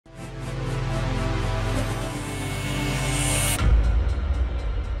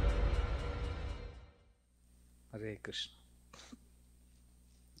Krishna.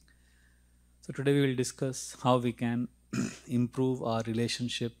 So today we will discuss how we can improve our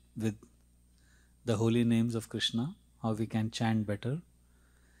relationship with the holy names of Krishna, how we can chant better.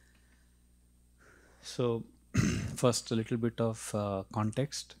 So first a little bit of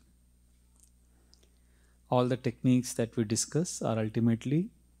context. All the techniques that we discuss are ultimately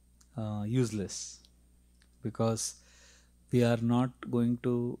useless because we are not going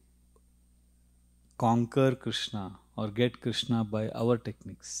to conquer Krishna or get Krishna by our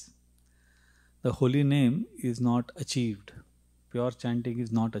techniques. The holy name is not achieved. Pure chanting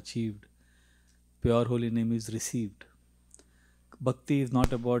is not achieved. Pure holy name is received. Bhakti is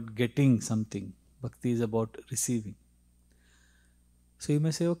not about getting something. Bhakti is about receiving. So you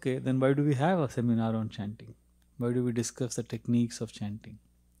may say, okay, then why do we have a seminar on chanting? Why do we discuss the techniques of chanting?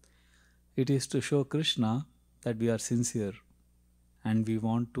 It is to show Krishna that we are sincere and we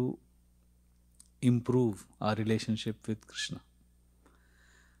want to improve our relationship with Krishna.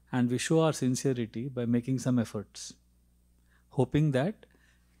 And we show our sincerity by making some efforts, hoping that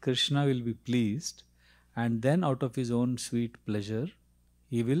Krishna will be pleased and then out of his own sweet pleasure,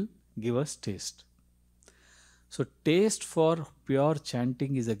 he will give us taste. So taste for pure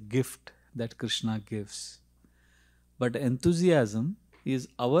chanting is a gift that Krishna gives. But enthusiasm is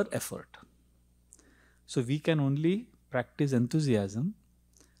our effort. So we can only practice enthusiasm,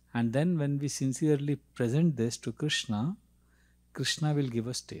 and then when we sincerely present this to Krishna, Krishna will give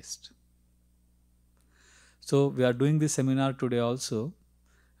us taste. So we are doing this seminar today also,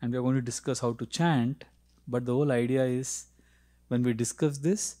 and we are going to discuss how to chant. But the whole idea is, when we discuss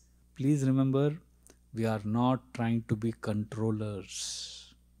this, please remember, we are not trying to be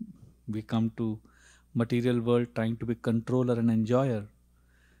controllers. We come to material world trying to be controller and enjoyer.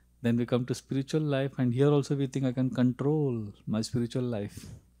 Then we come to spiritual life, and here also we think I can control my spiritual life.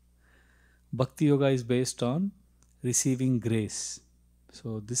 Bhakti yoga is based on receiving grace.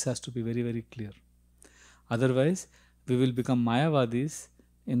 So this has to be very, very clear. Otherwise, we will become Mayavadis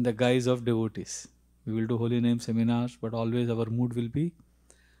in the guise of devotees. We will do holy name seminars, but always our mood will be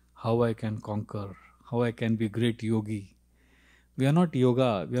how I can conquer, how I can be great yogi. We are not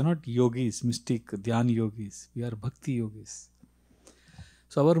yoga, we are not yogis, mystic, dhyan yogis. We are bhakti yogis.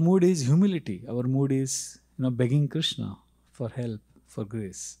 So our mood is humility. Our mood is begging Krishna for help, for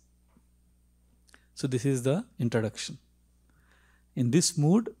grace. So this is the introduction. In this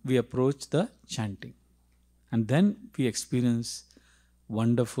mood, we approach the chanting. And then we experience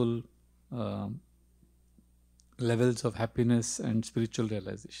wonderful levels of happiness and spiritual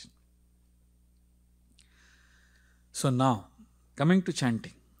realization. So now, coming to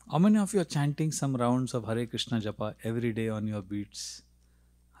chanting. How many of you are chanting some rounds of Hare Krishna Japa every day on your beats?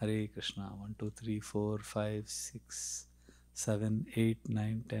 Hare Krishna, 1, 2, 3, 4, 5, 6, 7, 8,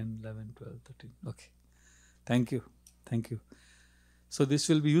 9, 10, 11, 12, 13. Okay. Thank you. Thank you. So this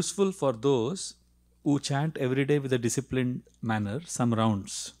will be useful for those who chant every day with a disciplined manner, some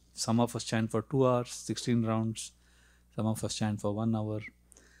rounds. Some of us chant for 2 hours, 16 rounds. Some of us chant for 1 hour.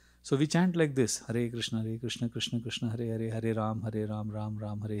 So we chant like this: Hare Krishna, Krishna Krishna, Hare Hare, Hare Ram, Ram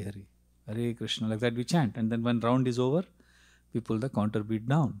Ram, Hare Hare. Hare Krishna. Like that we chant. And then when round is over, we pull the counter beat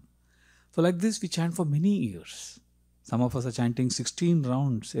down. So like this we chant for many years. Some of us are chanting 16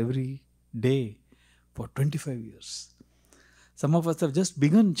 rounds every day for 25 years. Some of us have just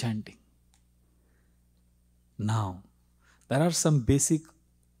begun chanting. Now, there are some basic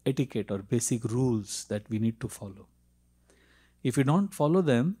etiquette or basic rules that we need to follow. If you don't follow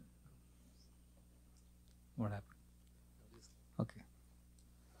them, what happened? Okay.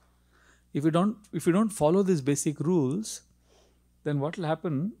 If you don't follow these basic rules, then what will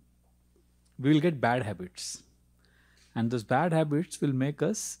happen? We will get bad habits. And those bad habits will make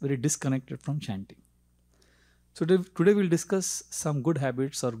us very disconnected from chanting. So today we'll discuss some good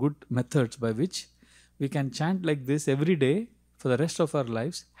habits or good methods by which we can chant like this every day for the rest of our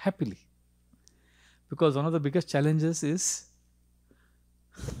lives happily. Because one of the biggest challenges is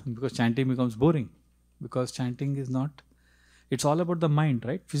because chanting becomes boring. Because chanting is not, it's all about the mind,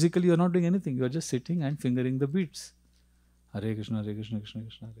 right? Physically you're not doing anything. You're just sitting and fingering the beats. Hare Krishna, Krishna Krishna,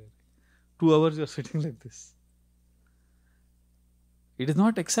 Hare Hare. 2 hours you're sitting like this. It is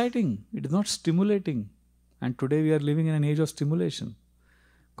not exciting. It is not stimulating. And today we are living in an age of stimulation.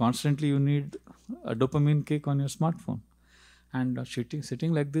 Constantly you need a dopamine kick on your smartphone. And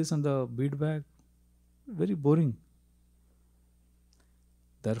sitting like this on the bead bag, very boring.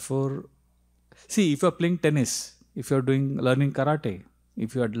 Therefore, see, if you are playing tennis, if you are learning karate,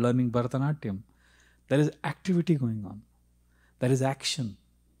 if you are learning Bharatanatyam, there is activity going on. There is action.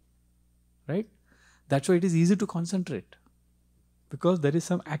 Right? That's why it is easy to concentrate. Because there is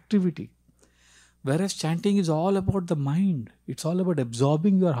some activity. Whereas chanting is all about the mind. It's all about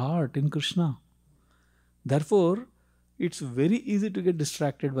absorbing your heart in Krishna. Therefore, it's very easy to get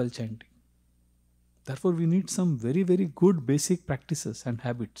distracted while chanting. Therefore, we need some very, very good basic practices and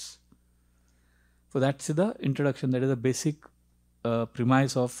habits. So that's the introduction. That is the basic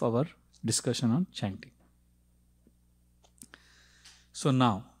premise of our discussion on chanting. So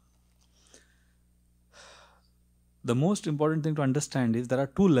now, the most important thing to understand is there are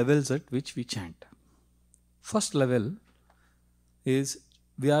two levels at which we chant. First level is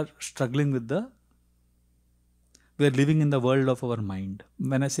we are living in the world of our mind.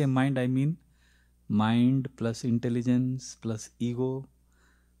 When I say mind, I mean mind plus intelligence plus ego.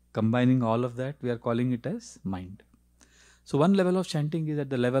 Combining all of that, we are calling it as mind. So one level of chanting is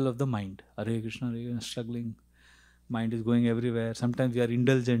at the level of the mind. Hare Krishna, Hare Krishna, struggling. Mind is going everywhere. Sometimes we are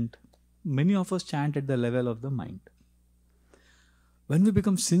indulgent. Many of us chant at the level of the mind. When we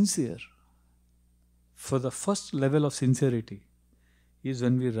become sincere, for the first level of sincerity is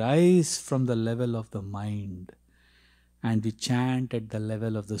when we rise from the level of the mind and we chant at the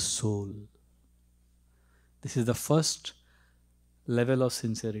level of the soul. This is the first level of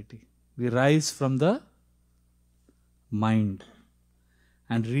sincerity. We rise from the mind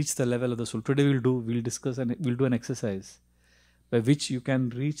and reach the level of the soul. Today we'll discuss and we'll do an exercise by which you can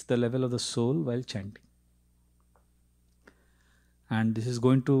reach the level of the soul while chanting. And this is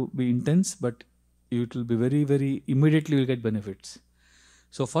going to be intense, but it will be very, very immediately you'll get benefits.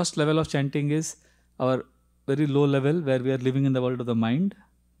 So first level of chanting is our very low level where we are living in the world of the mind,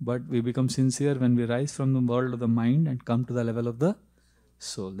 but we become sincere when we rise from the world of the mind and come to the level of the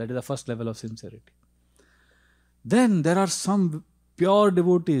soul. That is the first level of sincerity. Then there are some pure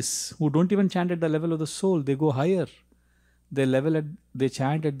devotees who don't even chant at the level of the soul. They go higher. They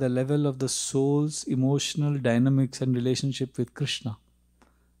chant at the level of the soul's emotional dynamics and relationship with Krishna,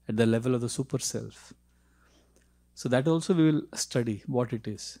 at the level of the super self. So that also we will study what it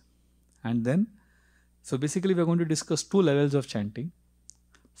is. And then, so basically we are going to discuss two levels of chanting.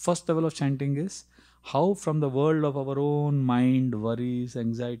 First level of chanting is how from the world of our own mind, worries,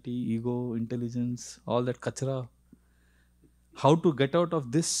 anxiety, ego, intelligence, all that kachra, how to get out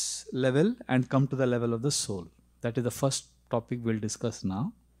of this level and come to the level of the soul. That is the first topic we'll discuss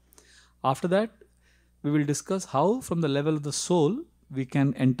now. After that, we will discuss how from the level of the soul we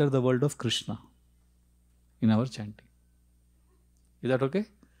can enter the world of Krishna in our chanting. Is that okay?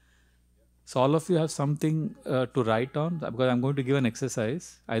 So all of you have something to write on, because I'm going to give an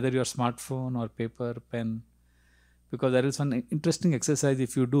exercise, either your smartphone or paper, pen, because there is one interesting exercise.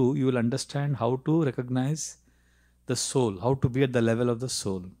 If you do, you will understand how to recognize the soul, how to be at the level of the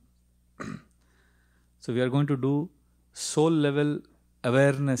soul. So we are going to do soul level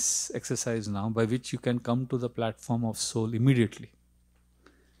awareness exercise now, by which you can come to the platform of soul immediately.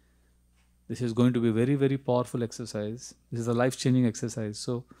 This is going to be a very, very powerful exercise. This is a life-changing exercise.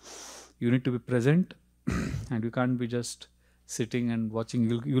 So you need to be present and you can't be just sitting and watching.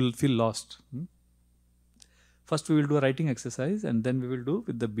 You will feel lost. First we will do a writing exercise and then we will do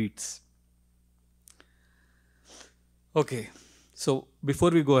with the beats. Okay, so before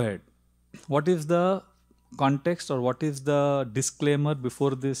we go ahead, what is the context or what is the disclaimer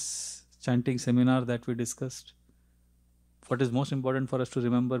before this chanting seminar that we discussed? What is most important for us to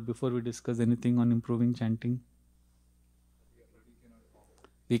remember before we discuss anything on improving chanting?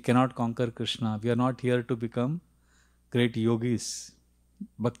 We cannot conquer Krishna. We are not here to become great yogis.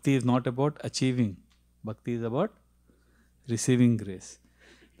 Bhakti is not about achieving. Bhakti is about receiving grace.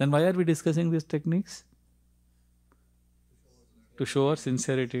 Then why are we discussing these techniques? To show our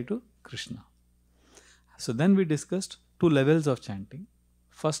sincerity to Krishna. So then we discussed two levels of chanting.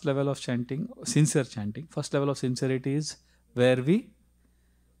 First level of chanting, sincere chanting. First level of sincerity is where we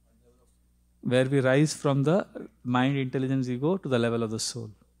rise from the mind, intelligence, ego to the level of the soul.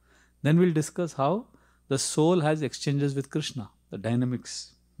 Then we'll discuss how the soul has exchanges with Krishna, the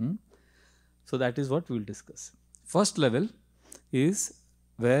dynamics. So that is what we'll discuss. First level is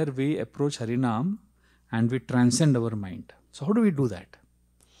where we approach Harinam and we transcend our mind. So how do we do that?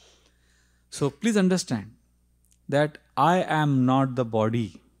 So please understand that I am not the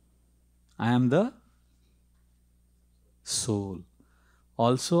body. I am the soul.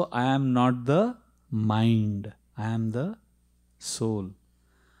 Also, I am not the mind. I am the soul.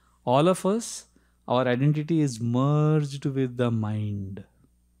 All of us, our identity is merged with the mind.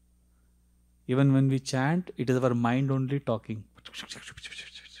 Even when we chant, it is our mind only talking.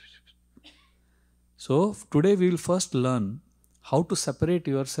 So today we will first learn how to separate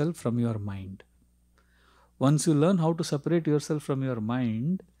yourself from your mind. Once you learn how to separate yourself from your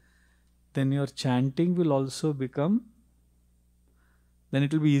mind, then your chanting will also become then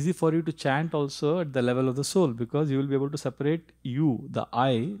it will be easy for you to chant also at the level of the soul, because you will be able to separate you, the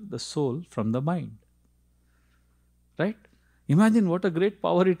I, the soul, from the mind. Right? Imagine what a great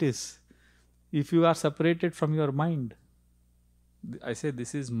power it is if you are separated from your mind. I say,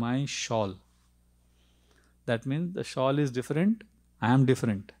 this is my shawl. That means the shawl is different, I am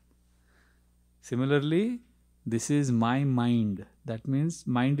different. Similarly, this is my mind. That means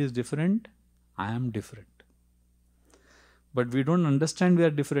mind is different, I am different. But we don't understand we are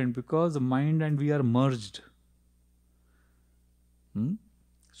different because the mind and we are merged.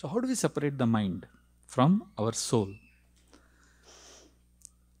 So how do we separate the mind from our soul?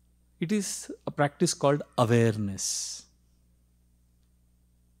 It is a practice called awareness.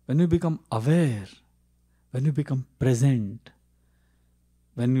 When you become aware, when you become present,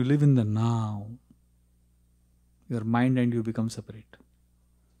 when you live in the now, your mind and you become separate.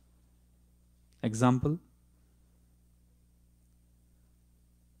 Example,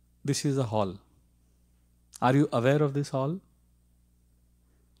 this is a hall. Are you aware of this hall?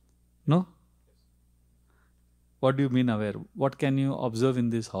 No? What do you mean aware? What can you observe in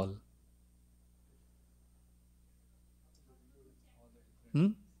this hall?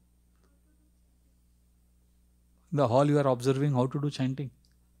 The hall you are observing how to do chanting.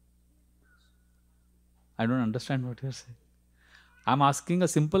 I don't understand what you are saying. I am asking a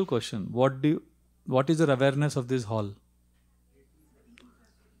simple question. What is your awareness of this hall?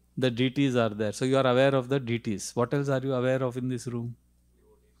 The deities are there. So you are aware of the deities. What else are you aware of in this room?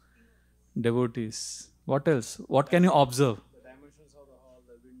 Devotees. What else? What can you observe? The dimensions of the hall,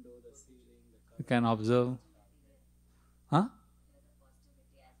 the window, the ceiling, the You can observe. Huh?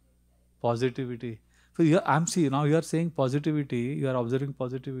 Positivity. So I'm seeing now you are saying positivity, you are observing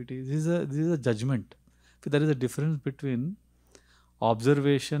positivity. This is a judgment. So there is a difference between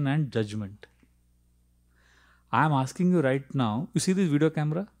observation and judgment. I am asking you right now, you see this video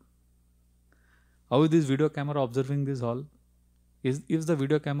camera? How is this video camera observing this hall? Is the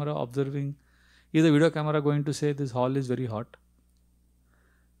video camera observing, is the video camera going to say this hall is very hot?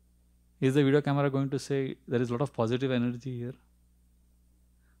 Is the video camera going to say there is a lot of positive energy here?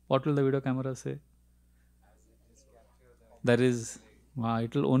 What will the video camera say? There is,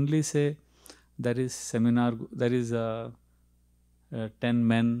 it will only say there is seminar, there is 10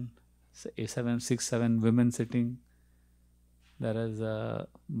 men, 6, 7 women sitting. There is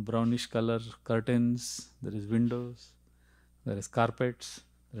brownish color curtains, there is windows, there is carpets,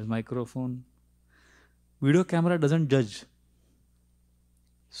 there is microphone. Video camera doesn't judge.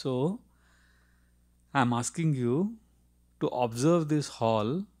 So, I am asking you to observe this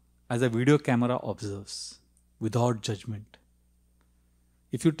hall as a video camera observes, without judgment.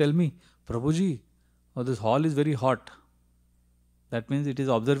 If you tell me, Prabhuji, this hall is very hot, that means it is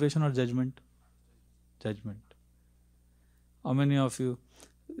observation or judgment? Judgment. How many of you,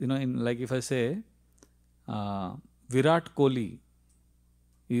 like if I say, Virat Kohli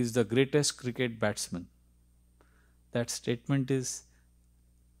is the greatest cricket batsman, that statement is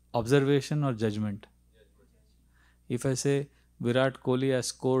observation or judgment? If I say, Virat Kohli has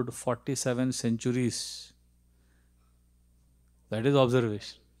scored 47 centuries, that is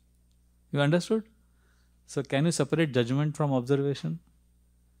observation. You understood? So can you separate judgment from observation?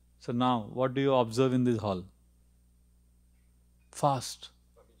 So now, what do you observe in this hall? Fast.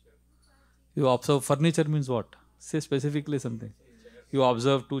 You observe furniture means what? Say specifically something. You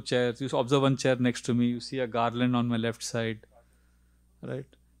observe 2 chairs. You observe 1 chair next to me. You see a garland on my left side. Right?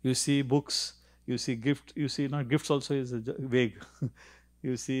 You see books. You see gift. You see, not gifts also is vague.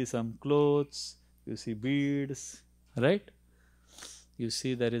 You see some clothes. You see beads. Right? You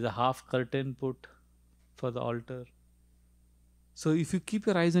see there is a half curtain put for the altar. So if you keep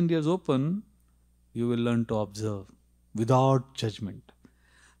your eyes and ears open, you will learn to observe without judgment.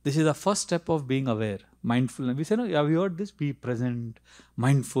 This is the first step of being aware. Mindfulness. We say, no, have you heard this? Be present,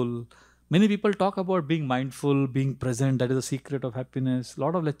 mindful. Many people talk about being mindful, being present. That is the secret of happiness. A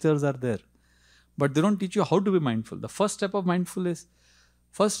lot of lectures are there. But they don't teach you how to be mindful. The first step of mindful is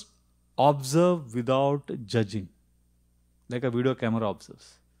first observe without judging. Like a video camera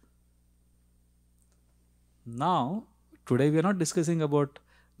observes. Now, today we are not discussing about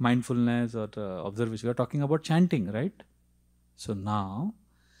mindfulness or observation. We are talking about chanting, right? So now,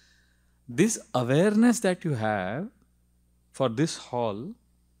 this awareness that you have for this hall,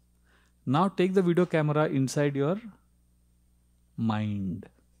 now take the video camera inside your mind.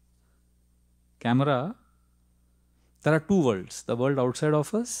 Camera, there are 2 worlds. The world outside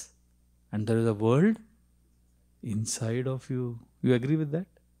of us and there is a world inside of you. You agree with that?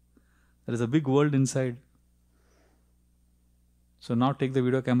 There is a big world inside. So now take the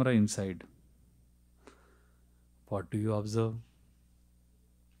video camera inside. What do you observe?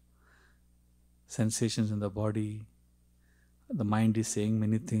 sensations in the body. The mind is saying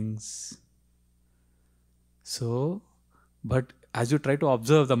many things. So, but as you try to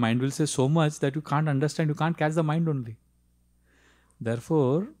observe, the mind will say so much that you can't understand, you can't catch the mind only.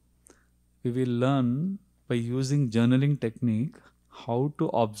 Therefore, we will learn by using journaling technique how to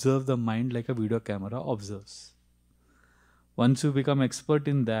observe the mind like a video camera observes. Once you become expert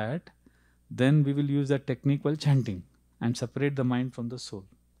in that, then we will use that technique while chanting and separate the mind from the soul.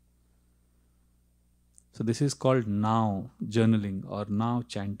 So this is called now journaling or now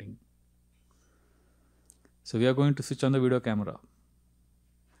chanting. So we are going to switch on the video camera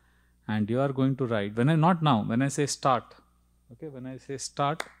and you are going to write. When I say start, okay, when I say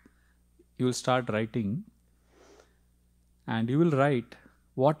start, you will start writing and you will write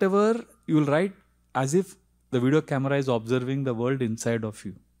whatever you will write as if the video camera is observing the world inside of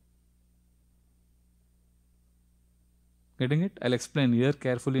you. Getting it? I'll explain here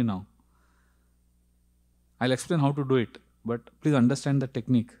carefully now. I'll explain how to do it, but please understand the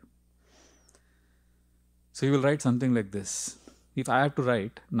technique. So you will write something like this. If I have to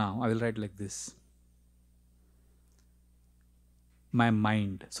write now, I will write like this. My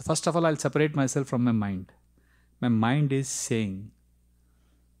mind. So first of all, I'll separate myself from my mind. My mind is saying,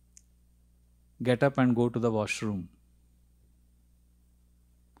 get up and go to the washroom.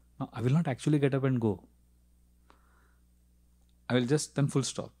 No, I will not actually get up and go. I will just then full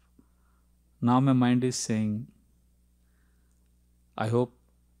stop. Now my mind is saying, I hope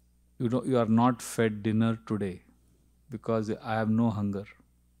you are not fed dinner today because I have no hunger.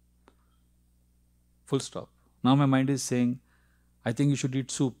 Full stop. Now my mind is saying, I think you should eat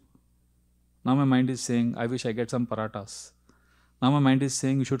soup. Now my mind is saying, I wish I get some paratas. Now my mind is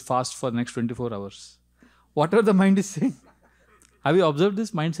saying, you should fast for the next 24 hours. Whatever the mind is saying. Have you observed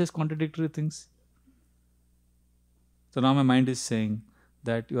this? Mind says contradictory things. So now my mind is saying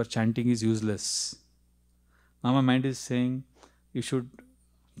that your chanting is useless. Now my mind is saying, you should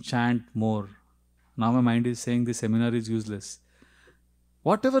chant more. Now my mind is saying this seminar is useless.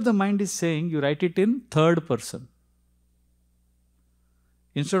 Whatever the mind is saying, you write it in third person.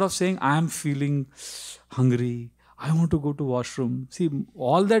 Instead of saying, I am feeling hungry, I want to go to washroom. See,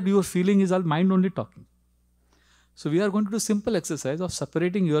 all that you are feeling is all mind only talking. So we are going to do simple exercise of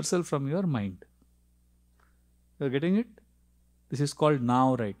separating yourself from your mind. You are getting it? This is called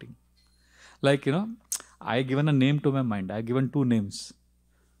now writing. Like, I have given a name to my mind. I have given two names.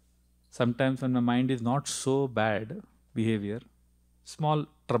 Sometimes when my mind is not so bad behavior, small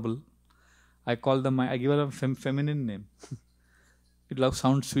trouble, I give it a feminine name. It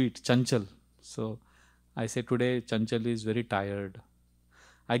sounds sweet, Chanchal. So I say today Chanchal is very tired.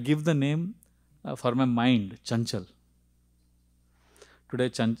 I give the name for my mind, Chanchal.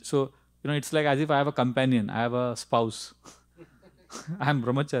 Today So, it's like as if I have a companion, I have a spouse. I am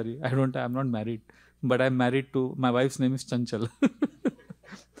brahmachari. I am not married. But I am married to, my wife's name is Chanchal.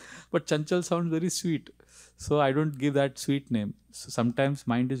 But Chanchal sounds very sweet. So I don't give that sweet name. So sometimes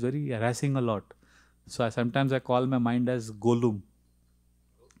mind is very harassing a lot. So sometimes I call my mind as Gollum.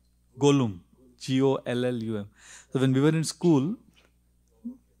 Gollum. Gollum. So when we were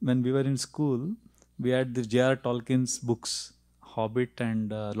in school, we had the J.R. Tolkien's books, Hobbit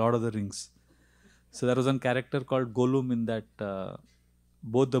and Lord of the Rings. So there was one character called Gollum in that,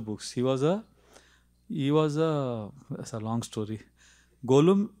 both the books. That's a long story.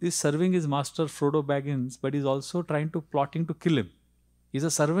 Gollum is serving his master Frodo Baggins, but he's also plotting to kill him. He's a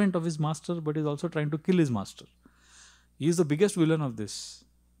servant of his master, but he's also trying to kill his master. He is the biggest villain of this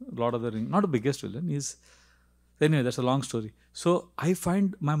Lord of the Rings. Not the biggest villain. Anyway, that's a long story. So I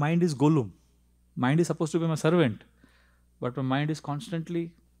find my mind is Gollum. Mind is supposed to be my servant, but my mind is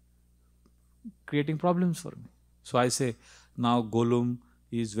constantly creating problems for me. So I say, now Gollum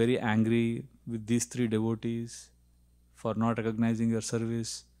is very angry with these three devotees for not recognizing your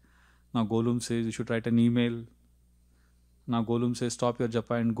service. Now Gollum says you should write an email. Now Gollum says stop your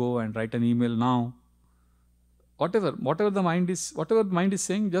japa and go and write an email now. Whatever the mind is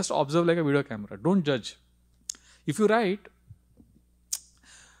saying, just observe like a video camera. Don't judge. If you write,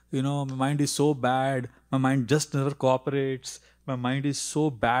 my mind is so bad, my mind just never cooperates, my mind is so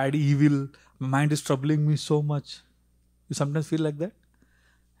bad, evil, my mind is troubling me so much. You sometimes feel like that?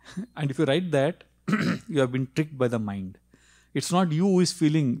 And if you write that, you have been tricked by the mind. It's not you who is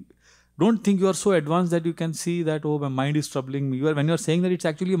feeling. Don't think you are so advanced that you can see that, oh, my mind is troubling me. When you are saying that, it's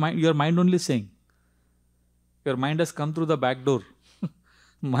actually your mind only saying. Your mind has come through the back door.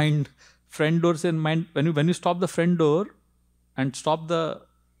 Front door and mind. When you stop the front door and stop the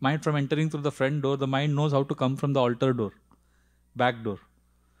mind from entering through the front door, the mind knows how to come from the altar door, back door.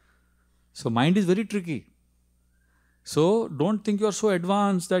 So mind is very tricky. So don't think you are so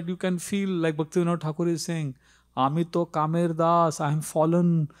advanced that you can feel like Bhaktivinoda Thakur is saying, Amito Kamer Das, I am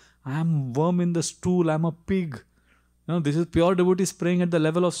fallen, I am worm in the stool, I am a pig. This is pure devotees praying at the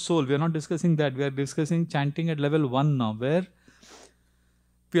level of soul. We are not discussing that. We are discussing chanting at level 1 now, where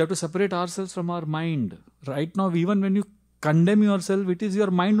we have to separate ourselves from our mind. Right now, even when you condemn yourself, it is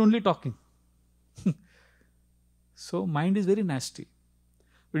your mind only talking. So, mind is very nasty.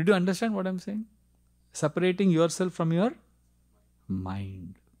 Did you understand what I'm saying? Separating yourself from your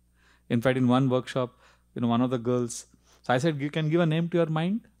mind. In fact, in one workshop, one of the girls, so I said, you can give a name to your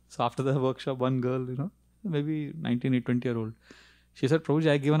mind. So after the workshop, one girl, maybe 19, 20-year-old, she said, Prabhuji,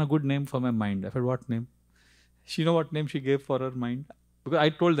 I given a good name for my mind. I said, what name? She know what name she gave for her mind? Because I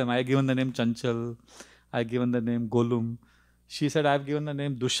told them, I have given the name Chanchal, I have given the name Golum. She said, I have given the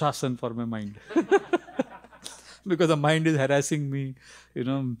name Dushasan for my mind. Because the mind is harassing me,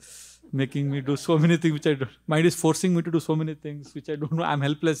 making me do so many things which I don't. Mind is forcing me to do so many things which I don't know. I'm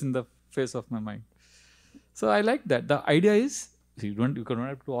helpless in the face of my mind. So I like that. The idea is, you don't have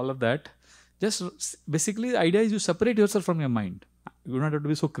to do all of that. Just basically the idea is you separate yourself from your mind. You don't have to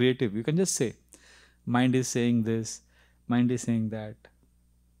be so creative. You can just say, mind is saying this, mind is saying that.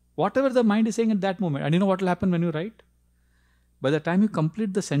 Whatever the mind is saying at that moment. And you know what will happen when you write? By the time you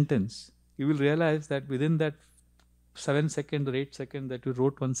complete the sentence, you will realize that within that 7 seconds or 8 seconds that you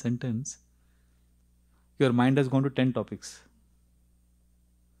wrote one sentence, your mind has gone to 10 topics.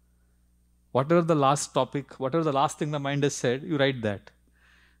 Whatever the last topic, whatever the last thing the mind has said, you write that.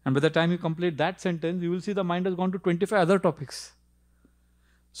 And by the time you complete that sentence, you will see the mind has gone to 25 other topics.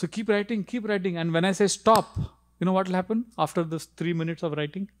 So keep writing, keep writing. And when I say stop, you know what will happen after this 3 minutes of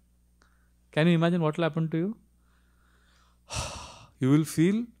writing? Can you imagine what will happen to you? You will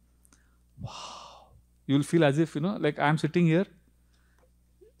feel, wow. You will feel as if, like I am sitting here.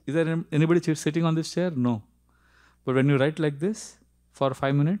 Is there anybody sitting on this chair? No. But when you write like this for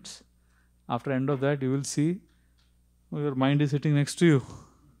 5 minutes, after end of that, you will see your mind is sitting next to you.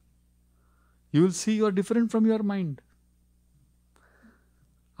 You will see you are different from your mind.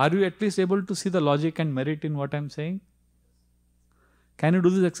 Are you at least able to see the logic and merit in what I am saying? Can you do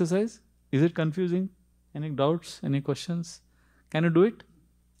this exercise? Is it confusing? Any doubts? Any questions? Can you do it?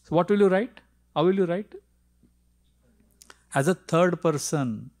 So what will you write? How will you write? As a third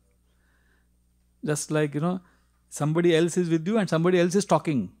person. Just like, somebody else is with you and somebody else is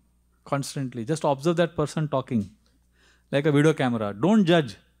talking constantly. Just observe that person talking. Like a video camera. Don't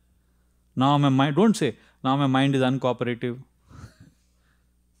judge. Don't say, now my mind is uncooperative.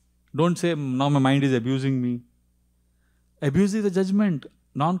 Don't say, now my mind is abusing me. Abuse is a judgment.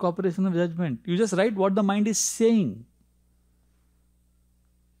 Non-cooperation of judgment. You just write what the mind is saying.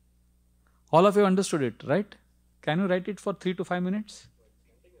 All of you understood it, right? Can you write it for 3 to 5 minutes?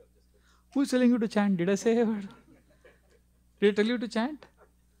 Who is telling you to chant? Did I say a word? Did I tell you to chant?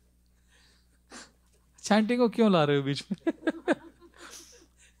 Chanting को क्यों ला रहे हो बीच में?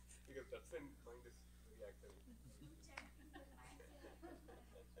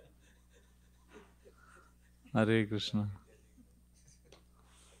 Hare Krishna.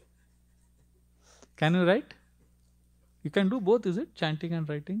 Can you write? You can do both, is it? Chanting and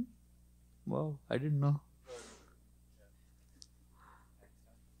writing? Wow, I didn't know.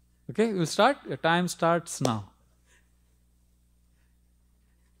 Okay, you start. Your time starts now.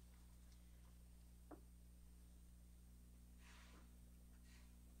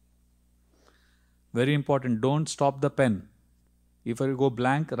 Very important. Don't stop the pen. If you go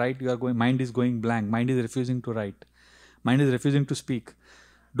blank, write. Mind is going blank. Mind is refusing to write. Mind is refusing to speak.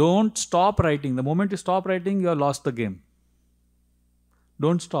 Don't stop writing. The moment you stop writing, you have lost the game.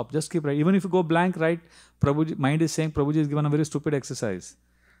 Don't stop. Just keep writing. Even if you go blank, write. Mind is saying Prabhuji has given a very stupid exercise.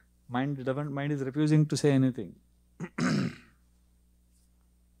 Mind is refusing to say anything.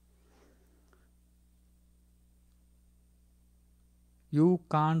 You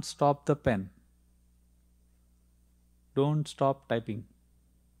can't stop the pen. Don't stop typing.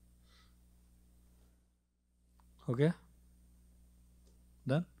 Okay?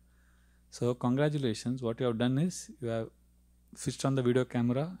 Done? So congratulations. What you have done is you have switched on the video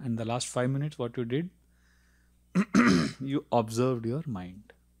camera and the last 5 minutes what you did, you observed your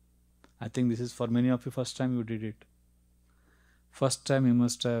mind. I think this is for many of you first time you did it. First time you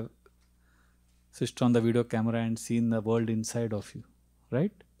must have switched on the video camera and seen the world inside of you.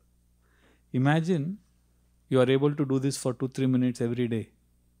 Right? Imagine you are able to do this for 2-3 minutes every day.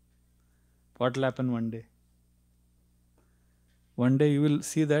 What will happen one day? One day you will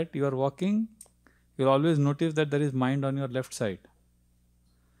see that you are walking, you will always notice that there is mind on your left side.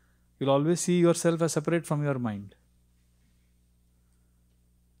 You will always see yourself as separate from your mind.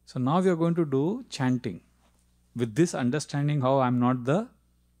 So now we are going to do chanting. With this understanding how I am not the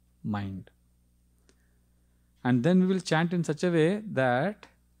mind. And then we will chant in such a way that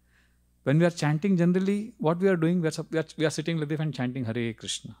when we are chanting, generally what we are doing, we are sitting like this and chanting Hare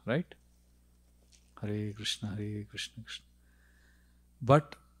Krishna, right? Hare Krishna, Hare Krishna, Krishna.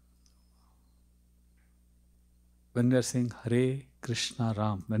 But when we are saying Hare Krishna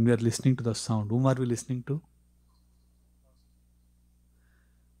Ram, when we are listening to the sound, whom are we listening to?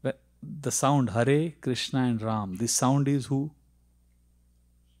 The sound Hare Krishna and Ram, this sound is who?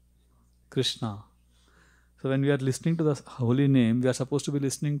 Krishna. So when we are listening to the holy name, we are supposed to be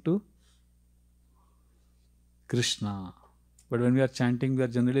listening to Krishna. But when we are chanting, we are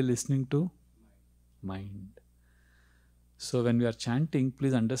generally listening to mind. So when we are chanting,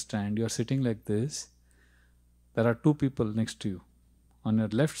 please understand, you are sitting like this. There are two people next to you. On your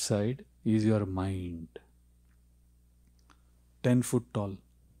left side is your mind. 10 foot tall.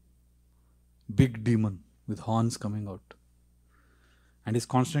 Big demon with horns coming out. And is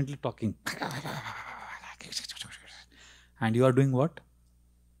constantly talking. And you are doing what?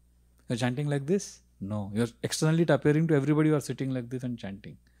 You are chanting like this? No. You are externally appearing to everybody, you are sitting like this and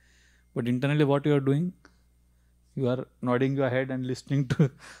chanting. But internally what you are doing? You are nodding your head and listening to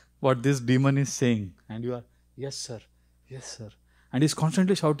what this demon is saying. And you are, yes sir, yes sir. And he is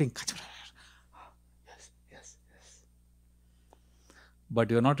constantly shouting. Yes, yes, yes. But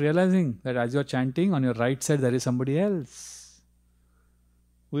you are not realizing that as you are chanting, on your right side there is somebody else.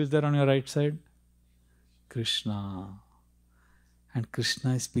 Who is there on your right side? Krishna. And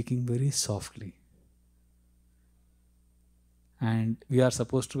Krishna is speaking very softly. And we are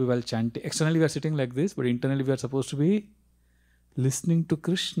supposed to be while chanting. Externally we are sitting like this, but internally we are supposed to be listening to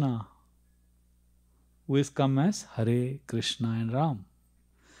Krishna, who is come as Hare Krishna and Ram.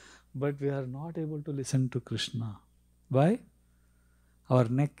 But we are not able to listen to Krishna. Why? Our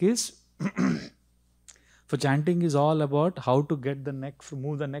neck is for chanting is all about how to get the neck,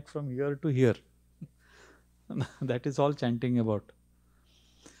 move the neck from here to here. That is all chanting about.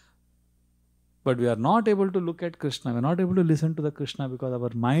 But we are not able to look at Krishna. We are not able to listen to the Krishna because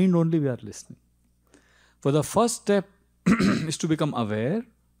our mind only we are listening. For the first step is to become aware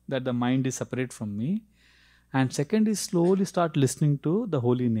that the mind is separate from me. And second is slowly start listening to the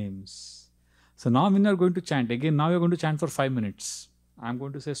holy names. So now when you are going to chant, again now you are going to chant for 5 minutes. I am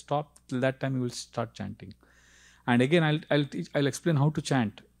going to say stop, till that time you will start chanting. And again I'll explain how to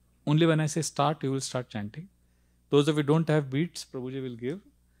chant. Only when I say start, you will start chanting. Those of you who don't have beats, Prabhuji will give.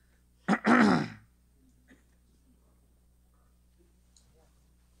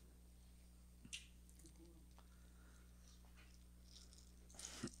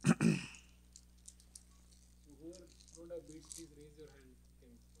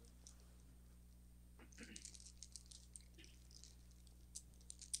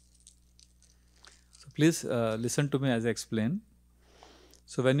 So please listen to me as I explain.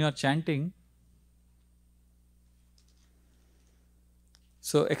 So when you are chanting,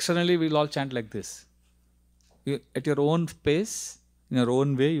 so externally we will all chant like this. At your own pace, in your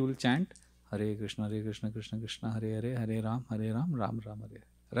own way, you will chant Hare Krishna, Krishna Krishna, Hare Hare, Hare Ram, Ram Ram, Hare.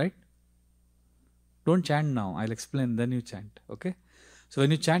 Right? Don't chant now. I'll explain, then you chant. Okay? So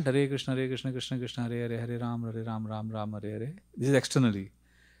when you chant Hare Krishna, Krishna Krishna, Hare Hare, Hare Ram, Ram Ram, Hare Hare, this is externally.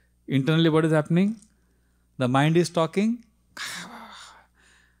 Internally, what is happening? The mind is talking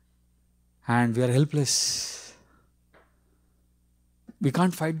and we are helpless. We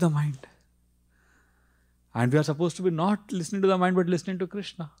can't fight the mind. And we are supposed to be not listening to the mind but listening to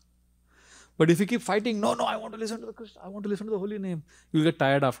Krishna. But if you keep fighting, no, I want to listen to the Krishna, I want to listen to the holy name, you will get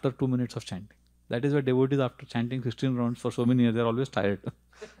tired after 2 minutes of chanting. That is why devotees after chanting 16 rounds for so many years, they are always tired.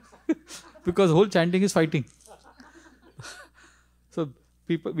 Because whole chanting is fighting. So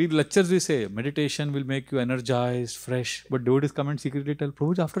we lectures we say, meditation will make you energized, fresh. But devotees come and secretly tell,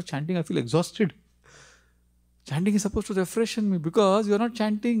 Prabhuji, after chanting I feel exhausted. Chanting is supposed to refreshen me because you are not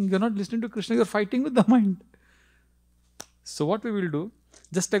chanting, you are not listening to Krishna, you are fighting with the mind. So what we will do,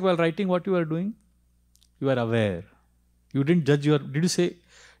 just like while writing what you are doing, you are aware. You didn't judge your, did you say,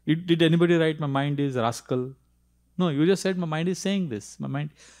 did anybody write my mind is rascal? No, you just said my mind is saying this. My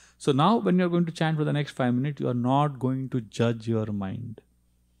mind. So now when you are going to chant for the next 5 minutes, you are not going to judge your mind.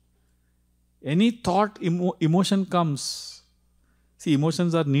 Any thought, emotion comes. See,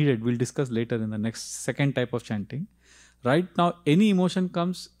 emotions are needed. We'll discuss later in the next second type of chanting. Right now, any emotion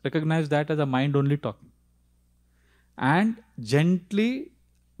comes, recognize that as a mind only talking. And gently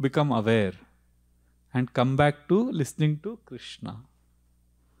become aware. And come back to listening to Krishna.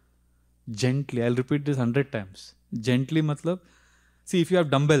 Gently. I'll repeat this 100 times. Gently matlab. See, if you have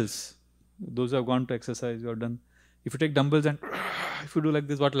dumbbells, those who have gone to exercise, you have done. If you take dumbbells and if you do like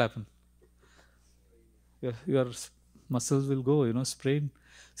this, what will happen? Your muscles will go, sprain.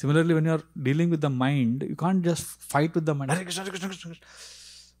 Similarly, when you're dealing with the mind, you can't just fight with the mind. Hare Krishna, Hare Krishna, Krishna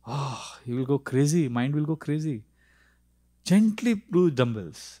Krishna. You will go crazy. Mind will go crazy. Gently do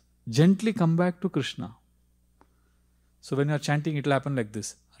dumbbells. Gently come back to Krishna. So when you are chanting, it will happen like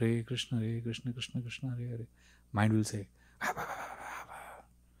this. Hare Krishna, Krishna Krishna, Hare Hare. Mind will say.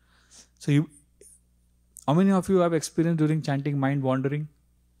 So how many of you have experienced during chanting mind wandering?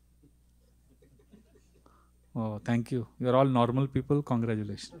 Oh, thank you. You are all normal people.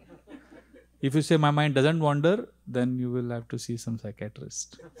 Congratulations. If you say my mind doesn't wander, then you will have to see some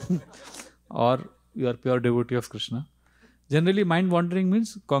psychiatrist. Or you are pure devotee of Krishna. Generally, mind wandering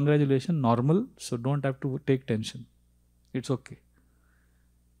means congratulations, normal. So don't have to take tension. It's okay.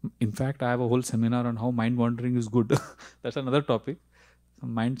 In fact, I have a whole seminar on how mind wandering is good. That's another topic.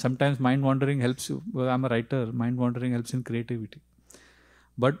 Sometimes mind wandering helps you. Well, I'm a writer. Mind wandering helps in creativity.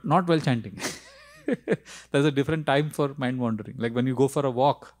 But not while chanting. There's a different time for mind wandering. Like when you go for a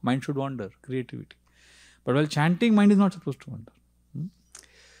walk, mind should wander, creativity. But while chanting, mind is not supposed to wander.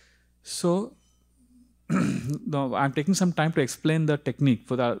 So, no, I'm taking some time to explain the technique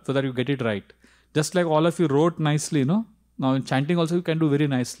so that you get it right. Just like all of you wrote nicely, Now in chanting also you can do very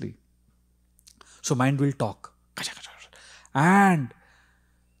nicely. So mind will talk. And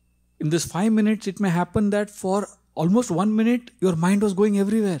in this 5 minutes, it may happen that for almost 1 minute, your mind was going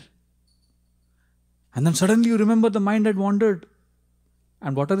everywhere. And then suddenly you remember the mind had wandered.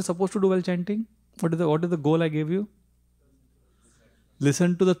 And what are you supposed to do while chanting? What is the goal I gave you?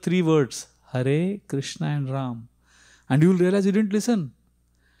 Listen to the 3 words. Hare, Krishna and Ram. And you will realize you didn't listen.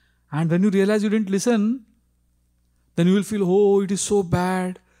 And when you realize you didn't listen, then you will feel, oh, it is so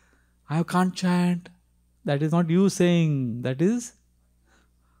bad. I can't chant. That is not you saying. That is,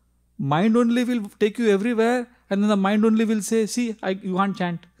 mind only will take you everywhere. And then the mind only will say, see, you can't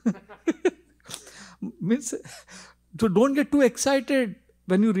chant. Means, so don't get too excited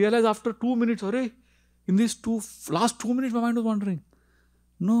when you realize after 2 minutes, in these last 2 minutes, my mind was wandering.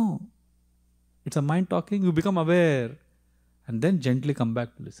 No. It's a mind talking. You become aware. And then gently come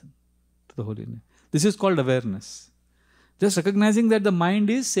back to listen to the holy name. This is called awareness. Just recognizing that the mind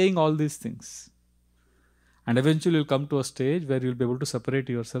is saying all these things. And eventually you'll come to a stage where you'll be able to separate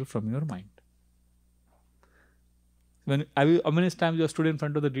yourself from your mind. How many times you stood in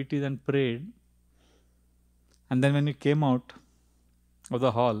front of the deities and prayed, and then when you came out of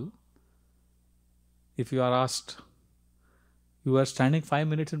the hall, if you are asked, you were standing 5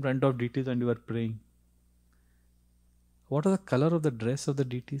 minutes in front of deities and you were praying. What are the color of the dress of the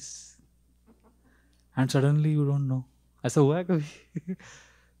deities? And suddenly you don't know. I said,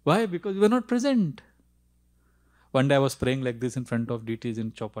 why? Because you were not present. One day I was praying like this in front of deities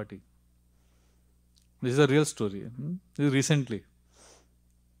in Chowpatty. This is a real story. This is recently.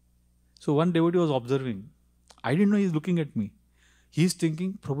 So one devotee was observing. I didn't know he's looking at me. He's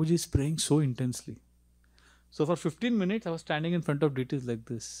thinking, Prabhuji is praying so intensely. So for 15 minutes, I was standing in front of deities like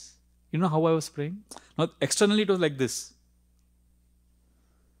this. You know how I was praying? Now, externally, it was like this.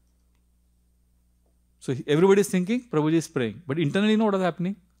 So everybody is thinking, Prabhuji is praying. But internally, you know what is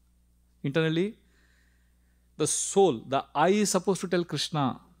happening? Internally, the soul, the I is supposed to tell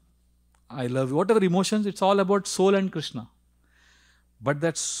Krishna, I love you. Whatever emotions, it's all about soul and Krishna. But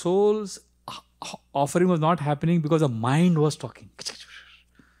that soul's offering was not happening because the mind was talking.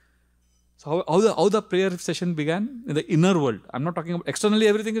 So how the prayer session began? In the inner world. I'm not talking about externally,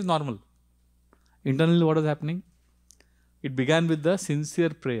 everything is normal. Internally, what is happening? It began with the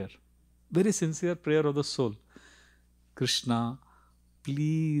sincere prayer. Very sincere prayer of the soul. Krishna,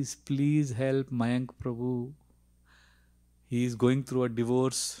 please help Mayank Prabhu. He is going through a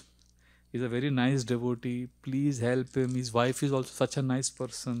divorce. He's a very nice devotee. Please help him. His wife is also such a nice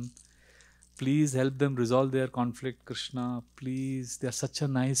person. Please help them resolve their conflict, Krishna. Please, they are such a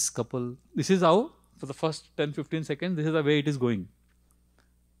nice couple. This is how, for the first 10-15 seconds, this is the way it is going.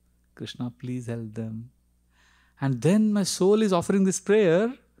 Krishna, please help them. And then my soul is offering this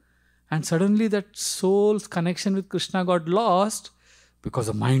prayer, and suddenly that soul's connection with Krishna got lost because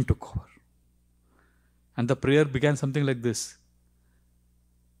the mind took over. And the prayer began something like this.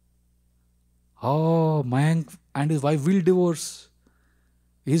 Oh, Mayank and his wife will divorce.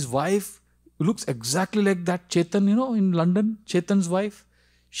 His wife looks exactly like that Chetan, in London, Chetan's wife.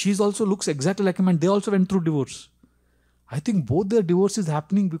 She also looks exactly like him, and they also went through divorce. I think both their divorce is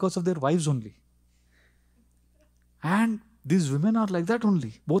happening because of their wives only. And these women are like that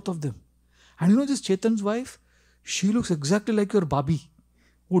only, both of them. And this Chetan's wife, she looks exactly like your Babi,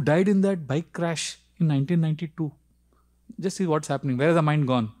 who died in that bike crash in 1992. Just see what's happening. Where is the mind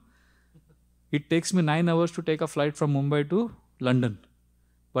gone? It takes me 9 hours to take a flight from Mumbai to London.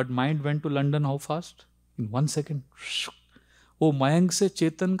 But mind went to London how fast? In 1 second. Oh, Mayank से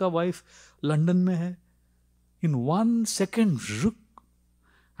चेतन का wife London में है. In 1 second.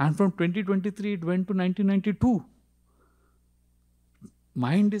 And from 2023 it went to 1992.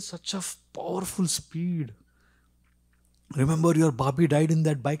 Mind is such a powerful speed. Remember, your Bobby died in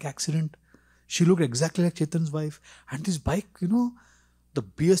that bike accident. She looked exactly like Chetan's wife. And this bike, the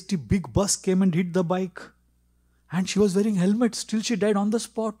BST big bus came and hit the bike. And she was wearing helmet. Still she died on the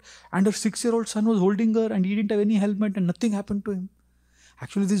spot. And her 6-year-old son was holding her and he didn't have any helmet and nothing happened to him.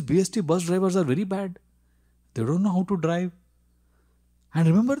 Actually, these BST bus drivers are very bad. They don't know how to drive. And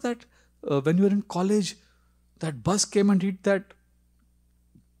remember that when you were in college, that bus came and hit that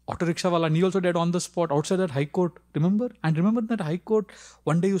auto rickshaw wala, and he also died on the spot outside that high court. Remember? And remember that high court,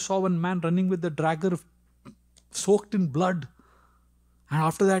 one day you saw one man running with the dragger soaked in blood. And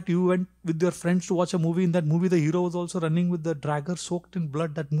after that, you went with your friends to watch a movie. In that movie, the hero was also running with the dragger soaked in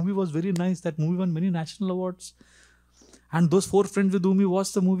blood. That movie was very nice. That movie won many national awards. And those 4 friends with whom we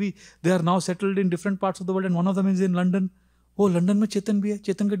watched the movie, they are now settled in different parts of the world. And one of them is in London. Oh, London mein Chetan bhi hai.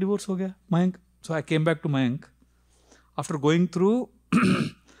 Chetan ka divorce ho gaya. Mayank. So I came back to Mayank. After going through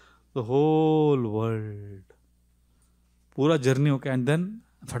the whole world. Pura journey, okay. And then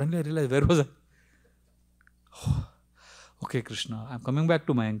suddenly I realized, where was I? Okay, Krishna, I'm coming back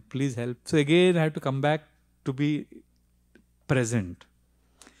to Mayank. Please help. So again, I have to come back to be present.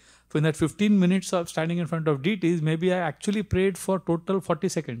 So in that 15 minutes of standing in front of deities, maybe I actually prayed for total 40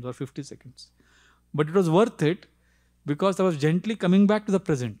 seconds or 50 seconds. But it was worth it because I was gently coming back to the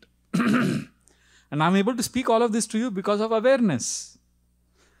present. And I'm able to speak all of this to you because of awareness.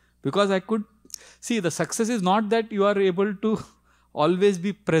 Because I could see, the success is not that you are able to always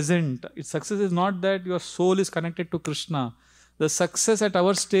be present. Success is not that your soul is connected to Krishna. The success at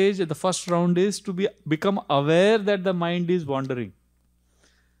our stage, at the first round, is to become aware that the mind is wandering.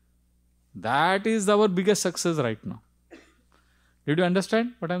 That is our biggest success right now. Did you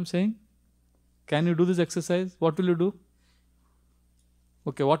understand what I'm saying? Can you do this exercise? What will you do?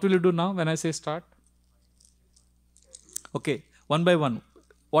 Okay, what will you do now when I say start? Okay, one by one.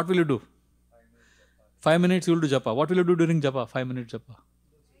 What will you do? 5 minutes you will do japa. What will you do during japa? 5 minutes japa.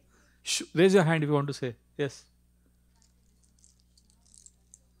 Raise your hand if you want to say. Yes.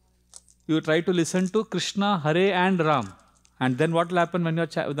 You try to listen to Krishna, Hare and Ram. And then what will happen when you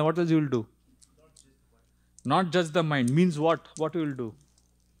are what else you will do? Not just the mind. Means what? What you will do?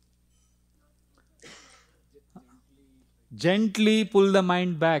 Gently pull the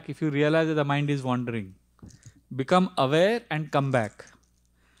mind back if you realize that the mind is wandering. Become aware and come back.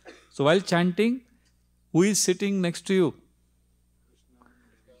 So while chanting, who is sitting next to you?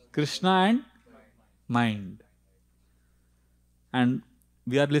 Krishna and mind. And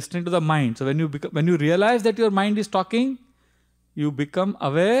we are listening to the mind. So when you realize that your mind is talking, you become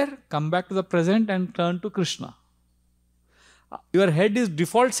aware, come back to the present and turn to Krishna. Your head is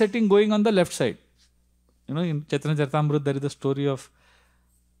default setting going on the left side. In Chaitanya Charitamrita, there is the story of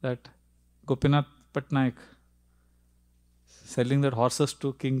that Gopinath Patnaik selling that horses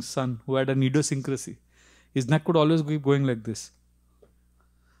to king's son who had an idiosyncrasy. His neck could always keep going like this.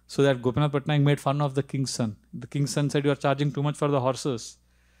 So that Gopinath Patnaik made fun of the king's son. The king's son said, "You are charging too much for the horses."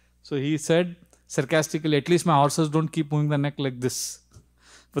 So he said sarcastically, "At least my horses don't keep moving the neck like this."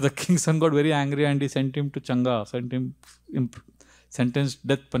 But the king's son got very angry and he sent him to Changa, sentenced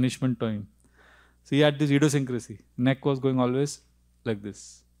death punishment to him. So he had this idiosyncrasy. Neck was going always like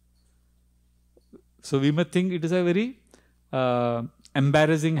this. So we may think it is a very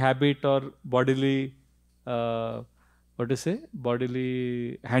embarrassing habit or bodily,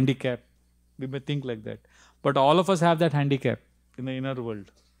 bodily handicap. We may think like that. But all of us have that handicap in the inner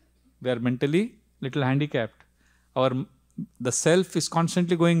world. We are mentally little handicapped. The self is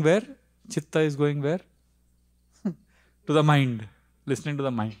constantly going where? Chitta is going where? To the mind. Listening to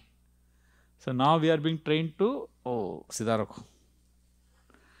the mind. So now we are being trained to, Siddha rakho.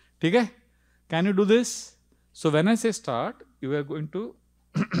 Okay? Can you do this? So when I say start, you are going to,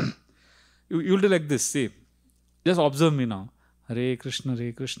 you will do like this. See, just observe me now. Hare Krishna,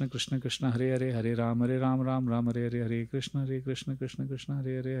 Krishna Krishna, Hare Hare, Hare Ram, Ram Ram, Hare Hare, Hare Krishna, Krishna Krishna,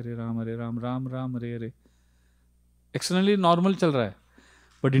 Hare Hare, Hare Ram, Ram Ram, Hare Hare. Externally normal chal raha hai,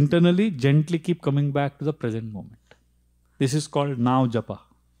 but internally gently keep coming back to the present moment. This is called now japa.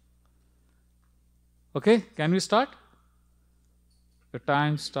 Okay, can we start? The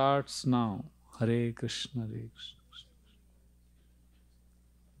time starts now. Hare Krishna, Hare Krishna.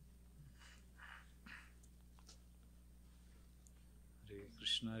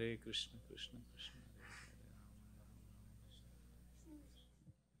 Hare Krishna, Krishna Krishna,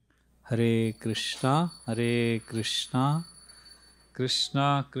 Hare Krishna, Hare Krishna,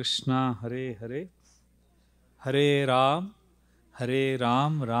 Krishna Krishna, Hare Hare, Hare Ram, Hare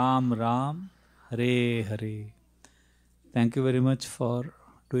Ram, Ram Ram, Hare Hare. Thank you very much for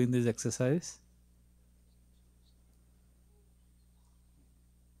doing this exercise.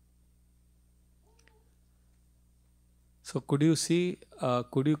 So could you see,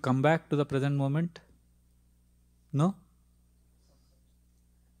 could you come back to the present moment? No?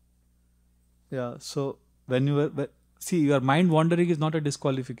 Yeah, so when you were, see, your mind wandering is not a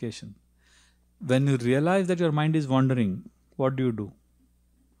disqualification. When you realize that your mind is wandering, what do?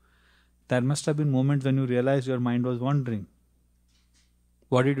 There must have been moments when you realized your mind was wandering.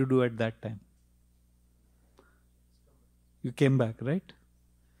 What did you do at that time? You came back, right?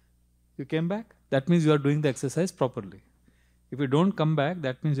 You came back? That means you are doing the exercise properly. If you don't come back,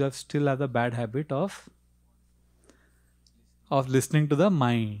 that means you have still have the bad habit of listening to the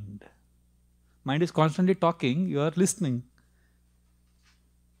mind. Mind is constantly talking, you are listening.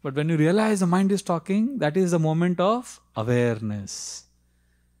 But when you realize the mind is talking, that is the moment of awareness.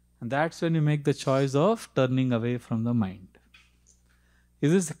 And that's when you make the choice of turning away from the mind.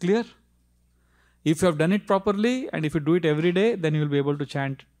 Is this clear? If you have done it properly and if you do it every day, then you will be able to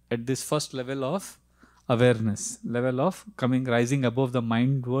chant at this first level of awareness, level of rising above the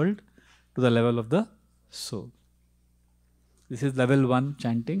mind world to the level of the soul. This is level 1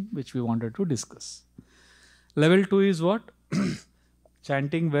 chanting which we wanted to discuss. Level 2 is what?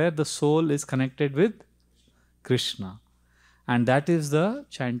 Chanting where the soul is connected with Krishna. And that is the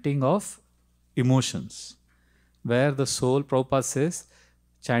chanting of emotions. Where the soul, Prabhupada says,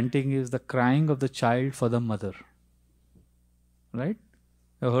 chanting is the crying of the child for the mother. Right?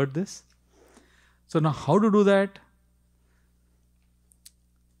 You have heard this? So now how to do that?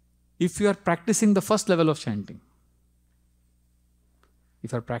 If you are practicing the first level of chanting,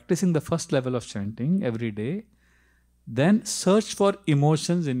 every day, then search for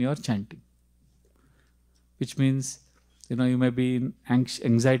emotions in your chanting. Which means, you may be in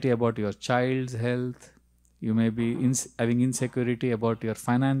anxiety about your child's health, you may be having insecurity about your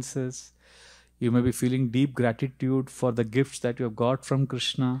finances, you may be feeling deep gratitude for the gifts that you have got from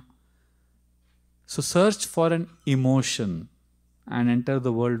Krishna. So search for an emotion and enter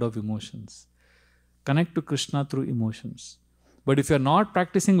the world of emotions. Connect to Krishna through emotions. But if you are not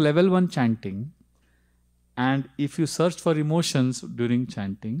practicing level 1 chanting, and if you search for emotions during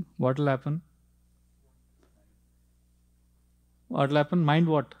chanting, what will happen? What will happen? Mind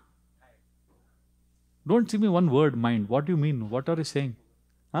what? Don't give me one word, mind. What do you mean? What are you saying?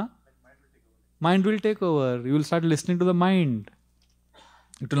 Huh? Mind will take over. You will start listening to the mind.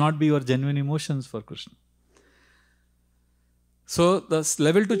 It will not be your genuine emotions for Krishna. So the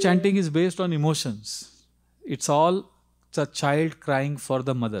level 2 chanting is based on emotions. It's a child crying for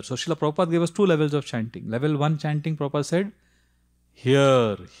the mother. So Srila Prabhupada gave us 2 levels of chanting. Level 1 chanting, Prabhupada said,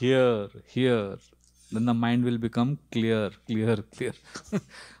 here, here, here. Then the mind will become clear.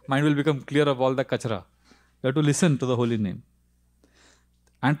 Mind will become clear of all the kachra. You have to listen to the holy name.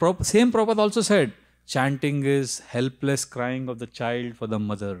 And same Prabhupada also said, chanting is helpless crying of the child for the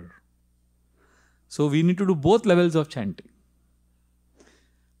mother. So we need to do both levels of chanting.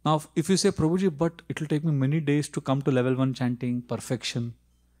 Now, if you say, Prabhuji, but it will take me many days to come to level 1 chanting, perfection.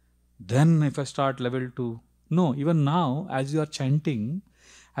 Then if I start level 2. No, even now, as you are chanting,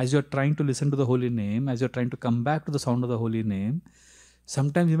 as you are trying to listen to the holy name, as you are trying to come back to the sound of the holy name,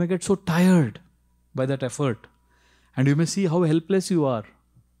 sometimes you may get so tired by that effort. And you may see how helpless you are.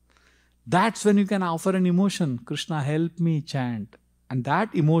 That's when you can offer an emotion. Krishna, help me chant. And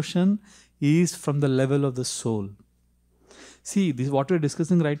that emotion is from the level of the soul. See, this what we are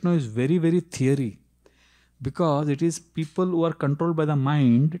discussing right now is very, very theory. Because it is people who are controlled by the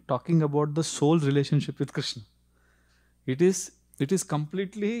mind talking about the soul's relationship with Krishna. It is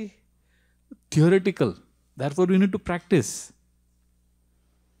completely theoretical. Therefore, we need to practice.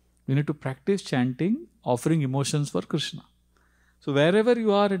 We need to practice chanting, offering emotions for Krishna. So wherever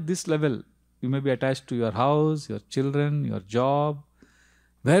you are at this level, you may be attached to your house, your children, your job.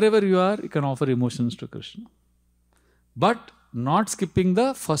 Wherever you are, you can offer emotions to Krishna. But not skipping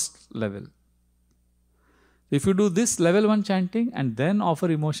the first level. If you do this level 1 chanting and then offer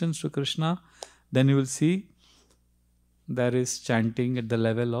emotions to Krishna, then you will see there is chanting at the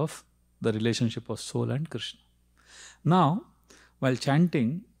level of the relationship of soul and Krishna. Now, while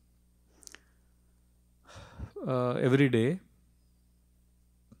chanting every day,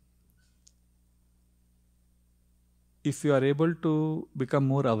 if you are able to become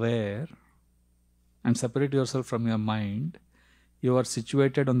more aware and separate yourself from your mind, you are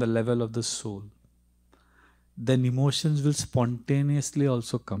situated on the level of the soul. Then emotions will spontaneously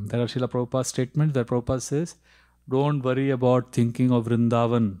also come. There are Srila Prabhupada's statements where Prabhupada says, don't worry about thinking of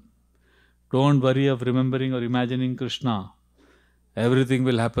Vrindavan. Don't worry of remembering or imagining Krishna. Everything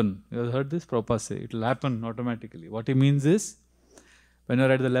will happen. You have heard this? Prabhupada say, it will happen automatically. What he means is, when you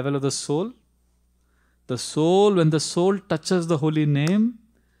are at the level of the soul, when the soul touches the holy name,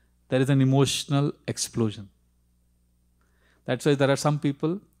 there is an emotional explosion. That's why there are some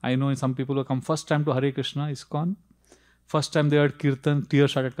people, I know some people who come first time to Hare Krishna, ISKCON, first time they heard Kirtan,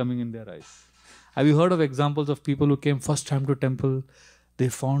 tears started coming in their eyes. Have you heard of examples of people who came first time to temple, they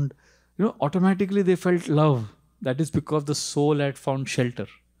found, automatically they felt love. That is because the soul had found shelter.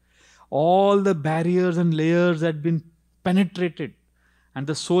 All the barriers and layers had been penetrated and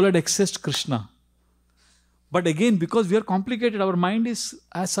the soul had accessed Krishna. But again, because we are complicated, our mind has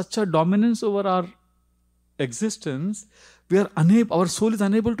such a dominance over our existence, our soul is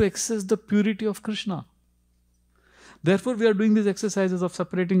unable to access the purity of Krishna. Therefore, we are doing these exercises of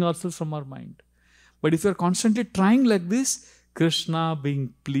separating ourselves from our mind. But if you are constantly trying like this, Krishna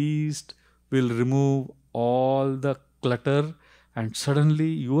being pleased will remove all the clutter, and suddenly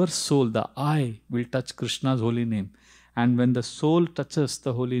your soul, the I, will touch Krishna's holy name. And when the soul touches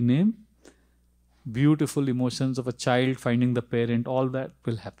the holy name, beautiful emotions of a child finding the parent, all that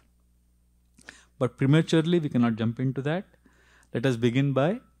will happen. But prematurely, we cannot jump into that. Let us begin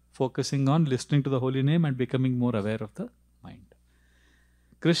by focusing on listening to the holy name and becoming more aware of the mind.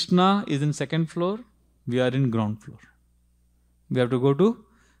 Krishna is in second floor, we are in ground floor. We have to go to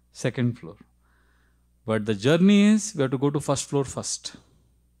second floor. But the journey is, we have to go to first floor first.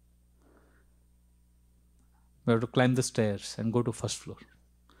 We have to climb the stairs and go to first floor.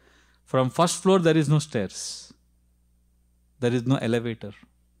 From first floor, there is no stairs. There is no elevator.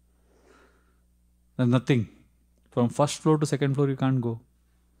 There's nothing. From first floor to second floor, you can't go.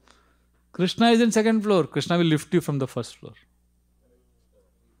 Krishna is in second floor. Krishna will lift you from the first floor.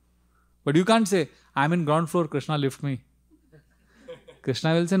 But you can't say, I'm in ground floor, Krishna lift me.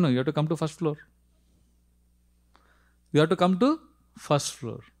 Krishna will say, no, you have to come to first floor. You have to come to first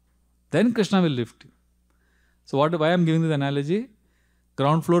floor. Then Krishna will lift you. So why I am giving this analogy?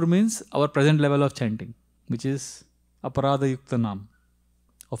 Ground floor means our present level of chanting, which is aparadha yukta nam,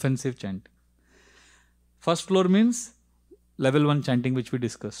 offensive chanting. First floor means level 1 chanting, which we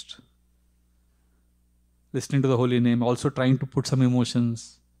discussed. Listening to the holy name, also trying to put some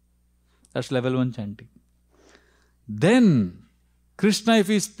emotions. That's level 1 chanting. Then Krishna, if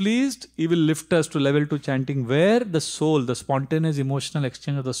he is pleased, he will lift us to level 2 chanting, where the soul, the spontaneous emotional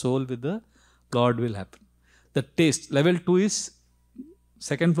exchange of the soul with the Lord will happen. The taste. Level 2 is,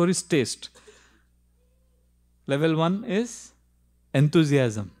 second floor is taste. Level 1 is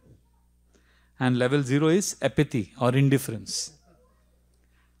enthusiasm. And level 0 is apathy or indifference.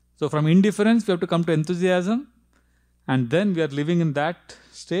 So from indifference, we have to come to enthusiasm. And then we are living in that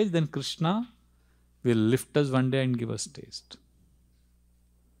stage, then Krishna will lift us one day and give us taste.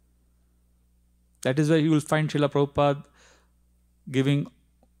 That is why you will find Srila Prabhupada giving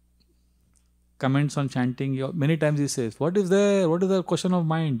comments on chanting. Many times he says, what is there? What is the question of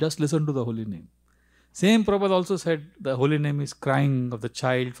mind? Just listen to the holy name. Same Prabhupada also said, the holy name is crying of the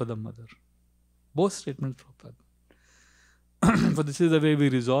child for the mother. Both statements Prabhupada. For this is the way we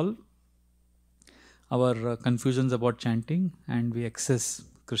resolve our confusions about chanting and we access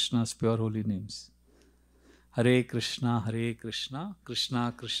Krishna's pure holy names. Hare Krishna, Krishna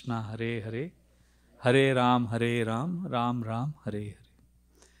Krishna, Hare Hare, Hare Ram, Ram Ram, Hare Hare.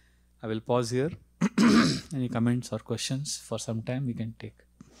 I will pause here. Any comments or questions for some time we can take.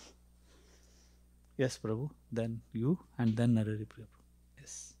 Yes, Prabhu. Then you and then Narari Priya.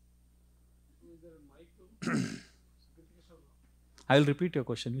 Yes. Is there a mic to I will repeat your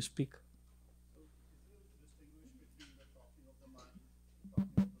question. You speak.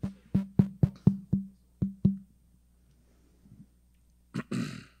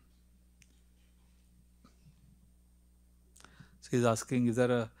 So he is asking, is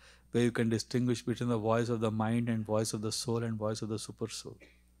there a way you can distinguish between the voice of the mind and voice of the soul and voice of the super soul?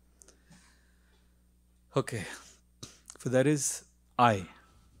 Okay. So there is I.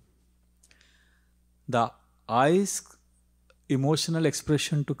 The I's emotional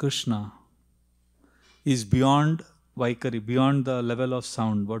expression to Krishna is beyond Vaikari, beyond the level of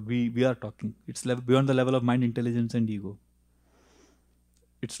sound, what we are talking. It's beyond the level of mind, intelligence and ego.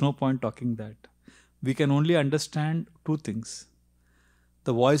 It's no point talking that. We can only understand two things.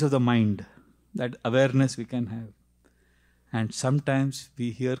 The voice of the mind, that awareness we can have. And sometimes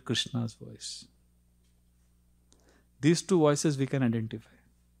we hear Krishna's voice. These two voices we can identify.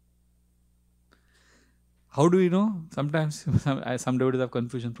 How do we know? Sometimes some devotees have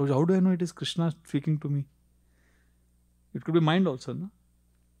confusion. How do I know it is Krishna speaking to me? It could be mind also, no?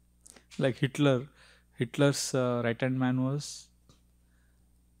 Like Hitler's right-hand man was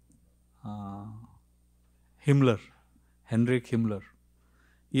Himmler, Heinrich Himmler.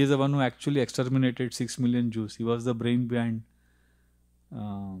 He is the one who actually exterminated 6 million Jews. He was the brain behind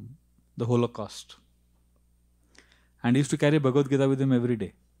the Holocaust. And he used to carry Bhagavad Gita with him every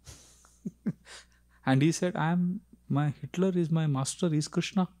day. And he said, my Hitler is my master, he is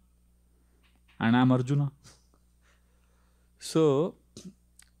Krishna. And I am Arjuna. So,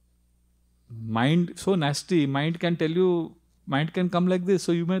 mind, so nasty, mind can tell you, mind can come like this.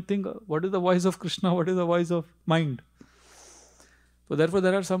 So you may think, what is the voice of Krishna? What is the voice of mind? So therefore,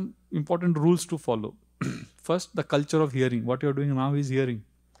 there are some important rules to follow. First, the culture of hearing. What you are doing now is hearing.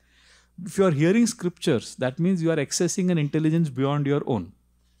 If you are hearing scriptures, that means you are accessing an intelligence beyond your own.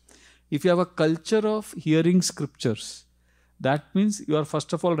 If you have a culture of hearing scriptures, that means you are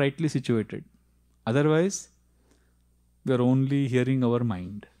first of all rightly situated. Otherwise, we are only hearing our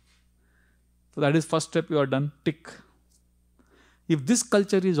mind. So that is first step you are done, tick. If this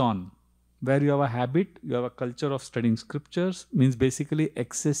culture is on, where you have a habit, you have a culture of studying scriptures, means basically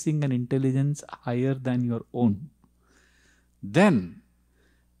accessing an intelligence higher than your own, then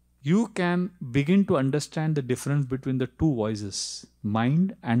you can begin to understand the difference between the two voices,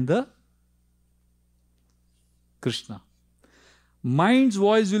 mind and the Krishna. Mind's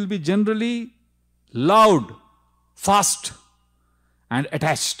voice will be generally loud, fast, and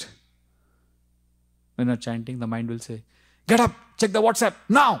attached. When you are chanting, the mind will say, get up, check the WhatsApp,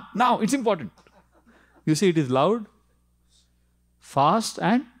 now, it's important. You see, it is loud, fast,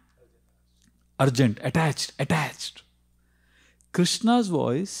 and urgent, attached. Krishna's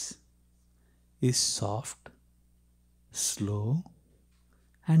voice is soft, slow,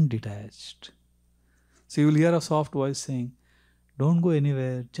 and detached. So you will hear a soft voice saying, don't go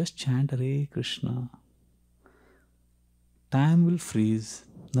anywhere, just chant Hare Krishna. Time will freeze,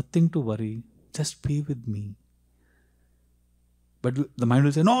 nothing to worry, just be with me. But the mind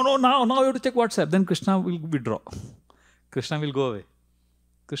will say, no, now you have to check WhatsApp. Then Krishna will withdraw. Krishna will go away.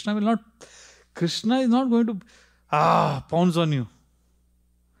 Krishna is not going to pounce on you.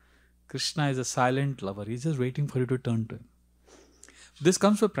 Krishna is a silent lover. He is just waiting for you to turn to him. This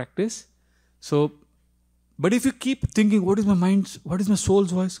comes with practice. So, but if you keep thinking, what is my mind's, what is my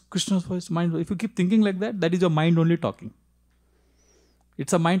soul's voice, Krishna's voice, mind voice, if you keep thinking like that, that is your mind only talking.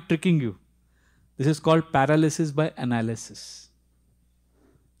 It's a mind tricking you. This is called paralysis by analysis.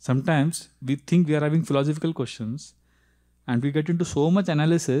 Sometimes we think we are having philosophical questions and we get into so much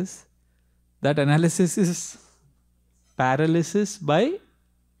analysis that analysis is paralysis by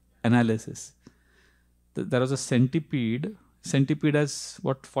analysis. There was a centipede. Centipede has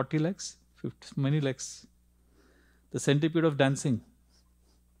what, 40 legs? 50, many legs. The centipede of dancing.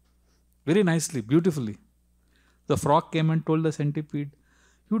 Very nicely, beautifully. The frog came and told the centipede,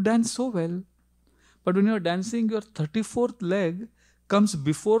 you dance so well, but when you are dancing, your 34th leg comes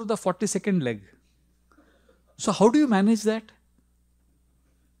before the 42nd leg. So how do you manage that?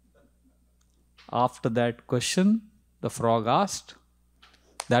 After that question, the frog asked,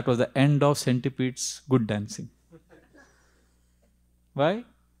 that was the end of centipede's good dancing. Why?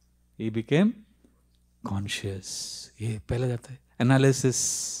 He became conscious.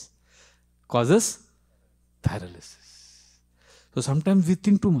 Analysis causes paralysis. So sometimes we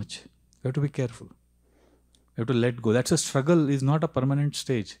think too much. We have to be careful. We have to let go. That's a struggle, is not a permanent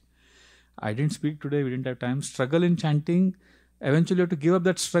stage. I didn't speak today, we didn't have time. Struggle in chanting, eventually you have to give up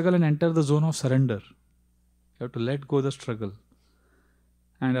that struggle and enter the zone of surrender. You have to let go the struggle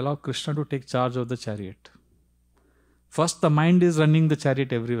and allow Krishna to take charge of the chariot. First, the mind is running the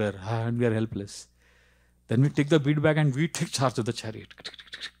chariot everywhere and we are helpless. Then we take the beat back and we take charge of the chariot.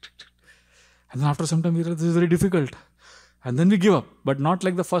 And then after some time we realize this is very difficult. And then we give up. But not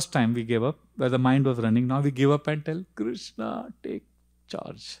like the first time we gave up, where the mind was running. Now we give up and tell Krishna, take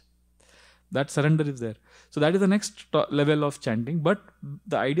charge. That surrender is there. So that is the next level of chanting. But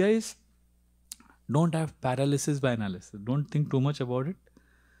the idea is, don't have paralysis by analysis. Don't think too much about it.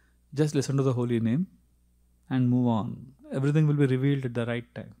 Just listen to the holy name and move on. Everything will be revealed at the right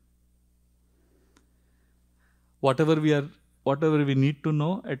time. Whatever we need to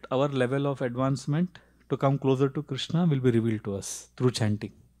know at our level of advancement to come closer to Krishna will be revealed to us through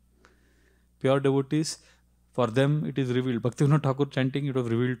chanting. Pure devotees, for them it is revealed. Bhaktivinoda Thakur chanting, it was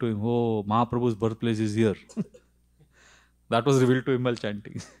revealed to him. Oh, Mahaprabhu's birthplace is here. That was revealed to him while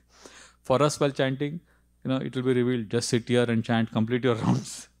chanting. For us while chanting, it will be revealed. Just sit here and chant, complete your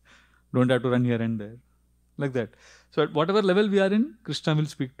rounds. Don't have to run here and there. Like that. So at whatever level we are in, Krishna will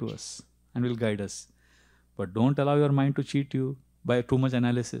speak to us and will guide us. But don't allow your mind to cheat you by too much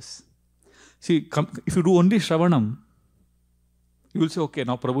analysis. See, if you do only Shravanam, you will say, okay,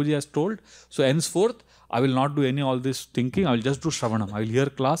 now Prabhuji has told, so henceforth, I will not do all this thinking, I will just do Shravanam. I will hear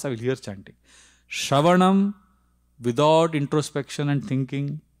class, I will hear chanting. Shravanam without introspection and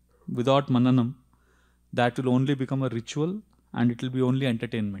thinking, without mananam, that will only become a ritual and it will be only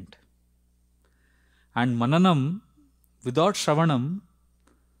entertainment. And mananam without shravanam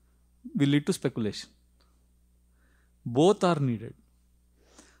will lead to speculation. Both are needed.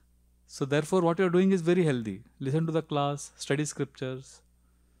 So therefore what you are doing is very healthy. Listen to the class, study scriptures,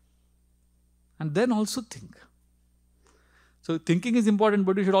 and then also think. So thinking is important,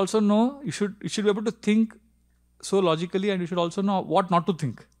 but you should also know, you should be able to think so logically, and you should also know what not to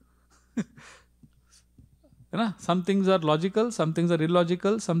think. Some things are logical, some things are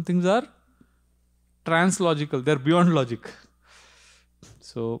illogical, some things are translogical, they are beyond logic.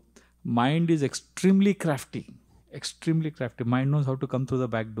 So mind is extremely crafty. Mind knows how to come through the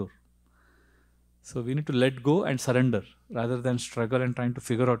back door. So we need to let go and surrender rather than struggle and trying to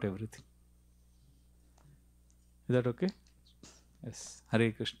figure out everything. Is that okay? Yes.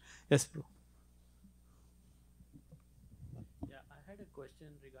 Hare Krishna. Yes, bro. Yeah, I had a question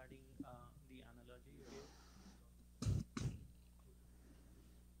regarding the analogy you gave.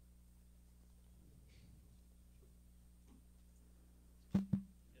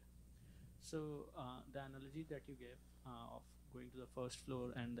 So the analogy that you gave of going to the first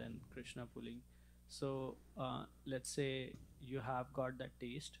floor and then Krishna pulling. So let's say you have got that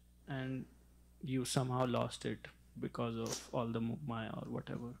taste and you somehow lost it because of all the Maya or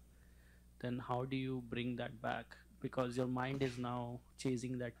whatever. Then how do you bring that back? Because your mind is now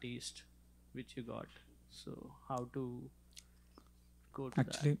chasing that taste which you got. So how to go to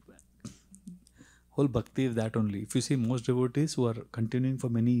Actually, that? whole bhakti is that only. If you see most devotees who are continuing for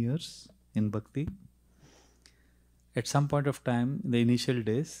many years in bhakti, at some point of time, in the initial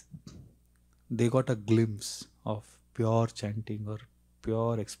days, they got a glimpse of pure chanting or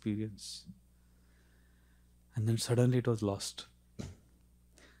pure experience. And then suddenly it was lost.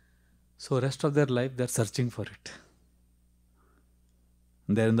 So rest of their life, they're searching for it.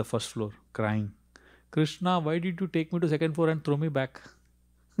 And they're in the first floor, crying, Krishna, why did you take me to second floor and throw me back?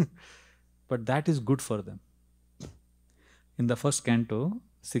 But that is good for them. In the first canto,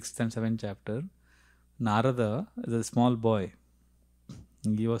 6th and 7th chapter, Narada is a small boy.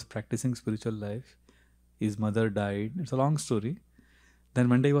 He was practicing spiritual life. His mother died. It's a long story. Then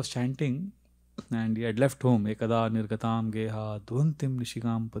one day he was chanting and he had left home. Ekada nirgatam geha dvantim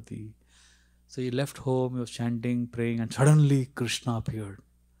nishigam pati. So he left home, he was chanting, praying, and suddenly Krishna appeared.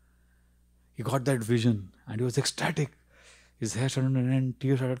 He got that vision and he was ecstatic. His hair started to end,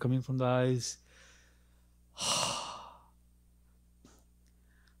 tears started coming from the eyes.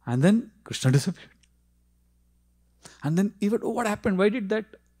 And then Krishna disappeared. And then even, what happened? Why did that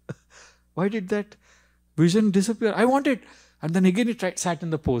vision disappear? I want it. And then again he sat in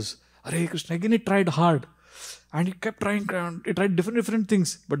the pose. Hare Krishna. Again he tried hard. And he kept trying, he tried different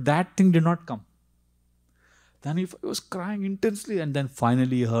things. But that thing did not come. Then he was crying intensely. And then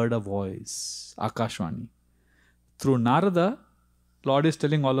finally he heard a voice. Akashvani. Through Narada, Lord is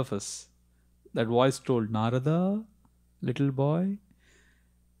telling all of us. That voice told, Narada, little boy,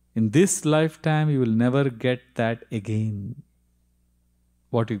 in this lifetime, you will never get that again.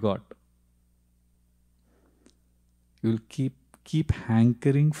 What you got. You will keep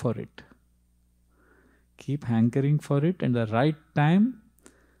hankering for it. Keep hankering for it, and the right time,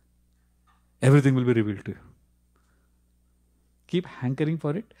 everything will be revealed to you. Keep hankering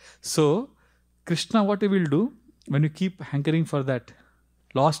for it. So, Krishna, what he will do, when you keep hankering for that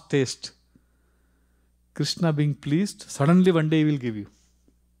lost taste, Krishna being pleased, suddenly one day he will give you.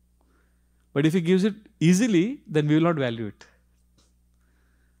 But if he gives it easily, then we will not value it.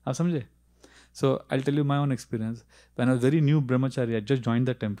 Aap samjhe? So I'll tell you my own experience. When I was very new brahmachari, I just joined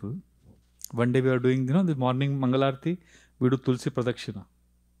the temple. One day we were doing, the morning Mangalarti, we do Tulsi Pradakshina.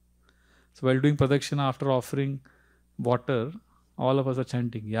 So while doing Pradakshina, after offering water, all of us are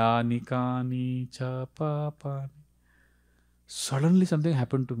chanting, Ya Nika Ni Cha Pa Pa. Suddenly something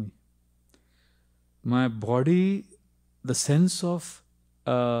happened to me. My body, the sense of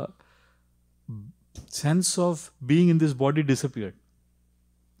being in this body disappeared.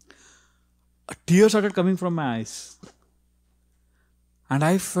 A tear started coming from my eyes. And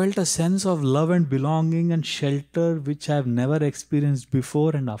I felt a sense of love and belonging and shelter which I have never experienced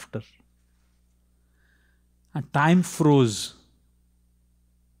before and after. And time froze.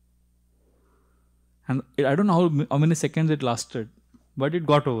 And I don't know how many seconds it lasted, but it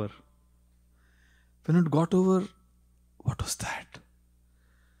got over. When it got over, what was that?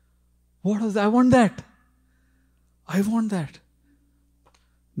 What was that? I want that. I want that.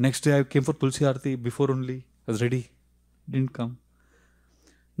 Next day I came for Tulsi Aarti before only. I was ready. Didn't come.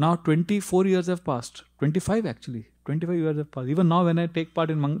 Now 24 years have passed. 25 actually. 25 years have passed. Even now when I take part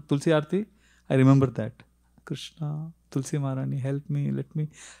in Tulsi Aarti, I remember that. Krishna, Tulsi Maharani, help me,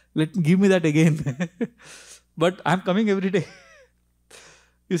 give me that again. But I'm coming every day.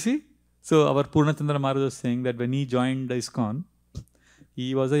 You see? So our Purnachandra Maharaj was saying that when he joined the ISKCON,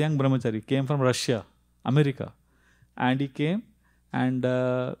 he was a young brahmachari, came from Russia, America. And he came and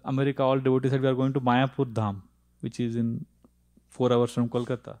America, all devotees said, we are going to Mayapur Dham, which is in 4 hours from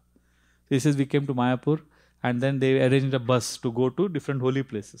Kolkata. He says, we came to Mayapur and then they arranged a bus to go to different holy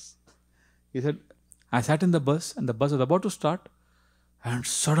places. He said, I sat in the bus and the bus was about to start and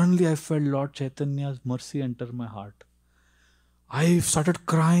suddenly I felt Lord Chaitanya's mercy enter my heart. I started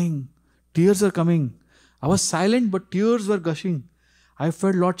crying. Tears are coming. I was silent but tears were gushing. I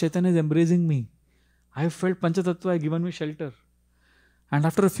felt Lord Chaitanya is embracing me. I felt Panchatattva had given me shelter. And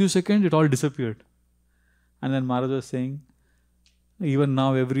after a few seconds, it all disappeared. And then Maharaj was saying, even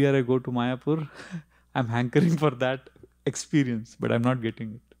now, every year I go to Mayapur, I'm hankering for that experience, but I'm not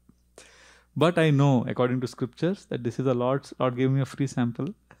getting it. But I know, according to scriptures, that this is the Lord's. Lord gave me a free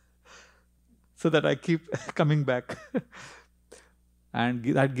sample so that I keep coming back. And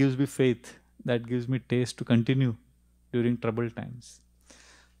that gives me faith. That gives me taste to continue during troubled times.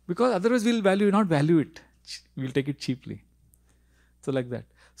 Because otherwise we'll not value it. We'll take it cheaply. So like that.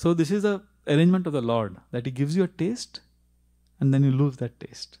 So this is the arrangement of the Lord, that He gives you a taste and then you lose that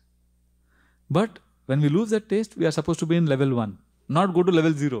taste. But when we lose that taste, we are supposed to be in level 1, not go to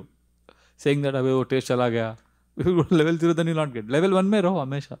level 0. Saying that, oh, taste chala gaya. If you go to level 0, then you'll not get. Level 1 mein raho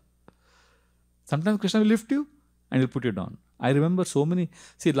hamesha. Sometimes Krishna will lift you and He'll put you down. I remember so many,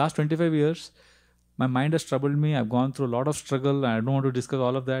 last 25 years, my mind has troubled me. I've gone through a lot of struggle. I don't want to discuss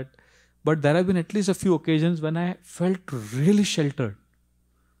all of that. But there have been at least a few occasions when I felt really sheltered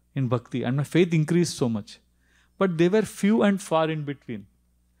in bhakti and my faith increased so much. But they were few and far in between.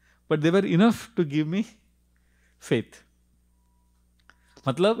 But they were enough to give me faith.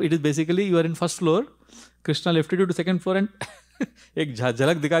 Matlab, it is basically you are in first floor, Krishna lifted you to second floor and ek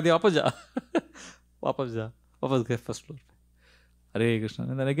jhalak dikha diya, wapas ja, wapas gaya first floor. Hare Krishna.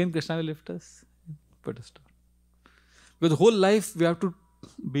 And then again Krishna will lift us, put us down. Because the whole life we have to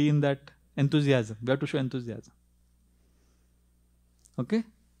be in that enthusiasm. We have to show enthusiasm. Okay?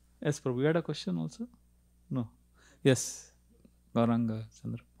 Yes, Prabhu, you had a question also? No. Yes. Gauranga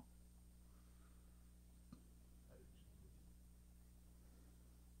Chandra.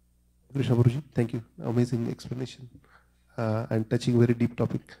 Krishna Guruji, thank you. Amazing explanation and touching very deep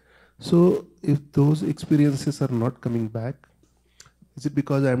topic. So, if those experiences are not coming back, is it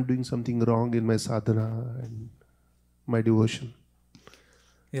because I am doing something wrong in my sadhana and my devotion?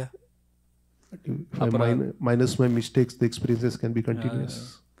 Yeah. If I minus my mistakes, the experiences can be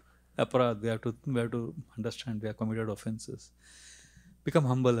continuous. Aparad, we have to understand we have committed offenses. Become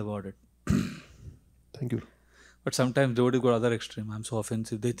humble about it. Thank you. But sometimes devotees go to other extreme. I'm so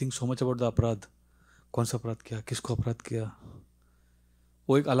offensive. They think so much about the aparad. कौन सा अपराध किया, किसको अपराध किया,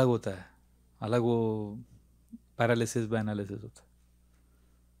 वो एक अलग होता है, अलग वो पैरालिसिस बाय एनालिसिस होता है.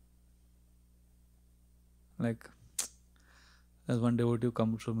 Like, there's one devotee who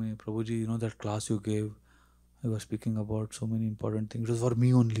comes to me, Prabhuji, you know that class you gave, I was speaking about so many important things. It was for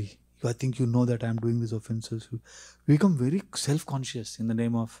me only. I think you know that I'm doing these offenses. We become very self-conscious in the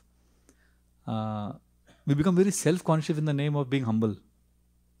name of, we become very self-conscious in the name of being humble.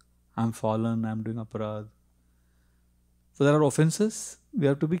 I'm fallen, I'm doing aparad. So there are offenses. We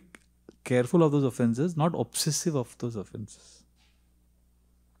have to be careful of those offenses, not obsessive of those offenses.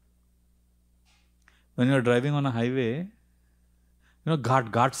 When you are driving on a highway,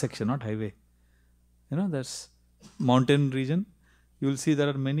 ghat section, not highway. That's mountain region. You will see there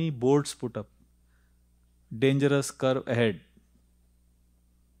are many boards put up. Dangerous curve ahead.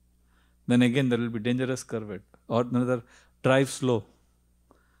 Then again there will be dangerous curve ahead. Or another, drive slow.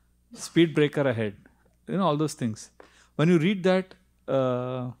 Speed breaker ahead. All those things. When you read that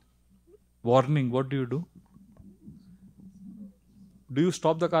warning, what do? Do you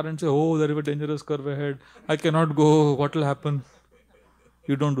stop the car and say, oh, there is a dangerous curve ahead, I cannot go, what will happen?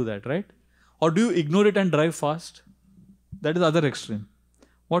 You don't do that, right? Or do you ignore it and drive fast? That is the other extreme.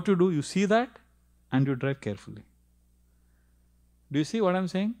 What you do, you see that and you drive carefully. Do you see what I'm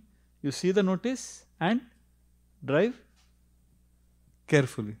saying? You see the notice and drive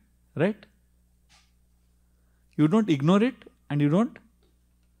carefully, right? You don't ignore it and you don't.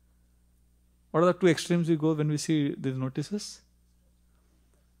 What are the two extremes we go when we see these notices?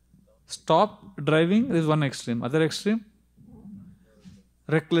 Stop driving, there is one extreme. Other extreme,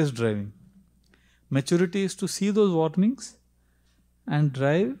 reckless driving. Maturity is to see those warnings and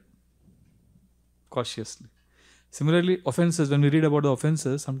drive cautiously. Similarly, offenses, when we read about the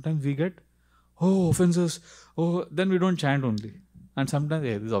offenses, sometimes we get, oh, offenses, oh, then we don't chant only. And sometimes,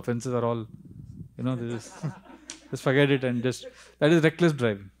 these offenses are all This is just forget it and just, that is reckless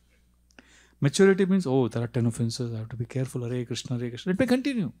driving. Maturity means, oh, there are 10 offenses, I have to be careful, Hare Krishna, Hare Krishna. Let me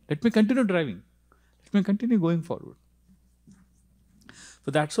continue driving. Let me continue going forward.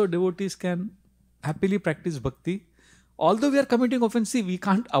 So that's how devotees can happily practice bhakti. Although we are committing offense, see, we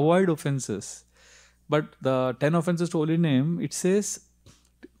can't avoid offenses. But the 10 offenses to holy name, it says,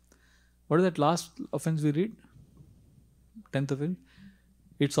 what is that last offense we read? 10th offense.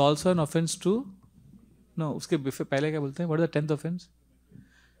 It's also an offense to, no, uske pehle kya bolte hain? What is the 10th offense?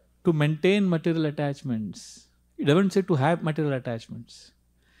 To maintain material attachments. It doesn't say to have material attachments.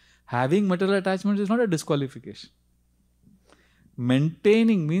 Having material attachments is not a disqualification.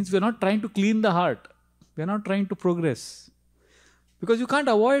 Maintaining means we are not trying to clean the heart. We are not trying to progress. Because you can't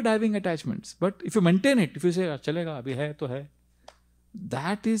avoid having attachments. But if you maintain it, if you say, chalega, abhi hai to hai,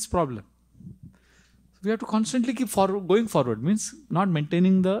 that is problem. So we have to constantly keep going forward. Means not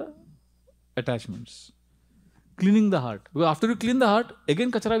maintaining the attachments. Cleaning the heart. Because after you clean the heart,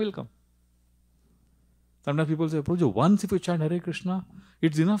 again kachara will come. Sometimes people say, Prabhuji, once if you chant Hare Krishna,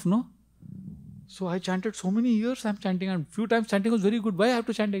 it's enough, no? So I chanted so many years, I'm chanting, and few times chanting was very good. Why I have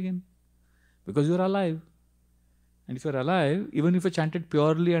to chant again? Because you're alive. And if you're alive, even if you chanted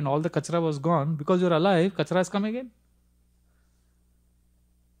purely and all the kachra was gone, because you're alive, kachra has come again.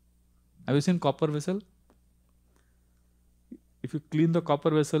 Have you seen copper vessel? If you clean the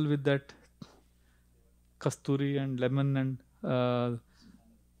copper vessel with that kasturi and lemon and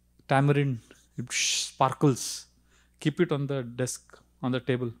tamarind, it sparkles. Keep it on the desk, on the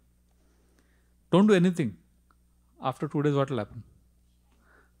table. Don't do anything. After 2 days, what will happen?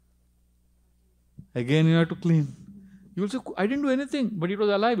 Again, you have to clean. You will say, I didn't do anything, but it was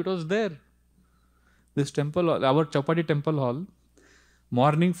alive, it was there. This temple, our Chapati temple hall,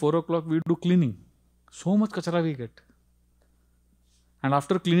 morning 4 o'clock we do cleaning. So much kachara we get. And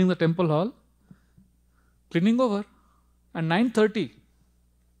after cleaning the temple hall, cleaning over, and 9:30,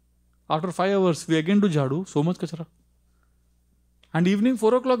 after 5 hours, we again do jhadu, so much kachara. And evening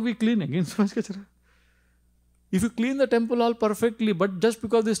 4 o'clock we clean, again so much kachara. If you clean the temple hall perfectly, but just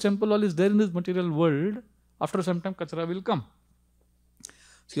because this temple hall is there in this material world, after some time kachara will come.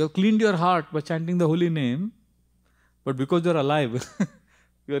 So you have cleaned your heart by chanting the holy name, but because you are alive,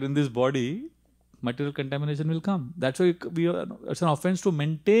 you are in this body, material contamination will come. That's why it's an offense to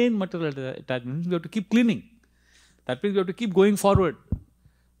maintain material attachments. We have to keep cleaning. That means we have to keep going forward.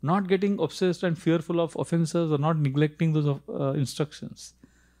 Not getting obsessed and fearful of offenses or not neglecting those instructions.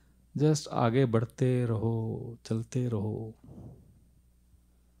 Just आगे बढ़ते रहो, चलते रहो.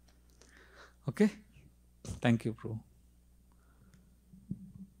 Okay? Thank you, Prabhu.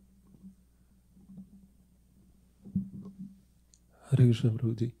 Hare Krishna,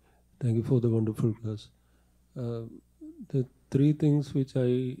 Prabhuji. Thank you for the wonderful class. The 3 things which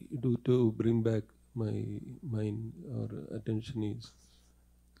I do to bring back my mind or attention is,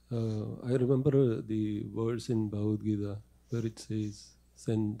 I remember the verse in Bhagavad Gita where it says,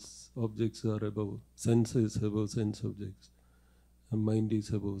 sense objects are above, sense is above sense objects, and mind is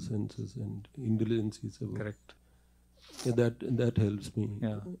above senses, and intelligence is above. Correct. Yeah, that helps me.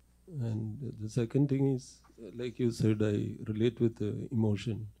 Yeah. And the second thing is, like you said, I relate with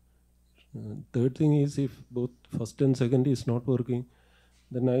emotion. Third thing is, if both first and second is not working,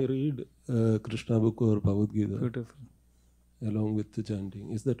 then I read Krishna book or Bhagavad Gita. Beautiful. Along with the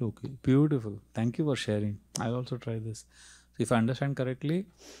chanting. Is that okay? Beautiful. Thank you for sharing. I also try this. So if I understand correctly,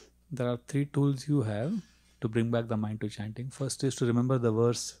 there are 3 tools you have to bring back the mind to chanting. First is to remember the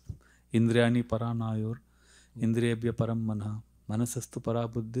verse, Indriyani paranayor, Indriyabhya param manha, manasastu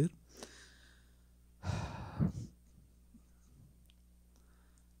parabuddhir.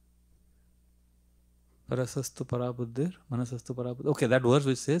 Parasastu parabuddhir, manasastu parabuddhir. Okay, that verse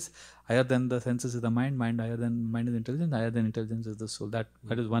which says, higher than the senses is the mind, higher than mind is intelligence, higher than intelligence is the soul. That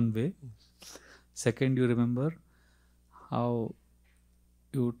is one way. Second, you remember how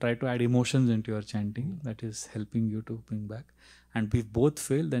you try to add emotions into your chanting. That is helping you to bring back. And if both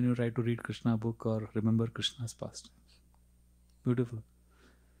fail, then you try to read Krishna book or remember Krishna's pastimes. Beautiful.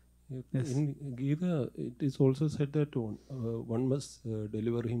 Yes. In Gita, it is also said that one must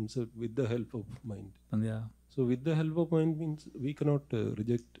deliver himself with the help of mind. Yeah. So with the help of mind means we cannot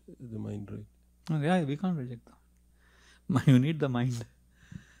reject the mind, right? Yeah, we can't reject them. You need the mind.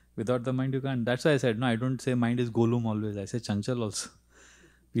 Without the mind, you can't. That's why I said, no, I don't say mind is Golum always. I say Chanchal also.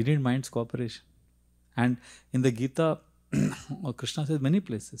 We need mind's cooperation. And in the Gita, Krishna says many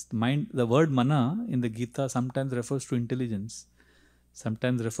places. The word mana in the Gita sometimes refers to intelligence,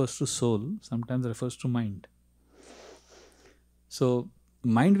 sometimes refers to soul, sometimes refers to mind. So,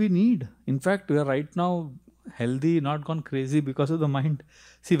 mind we need. In fact, we are right now healthy, not gone crazy because of the mind.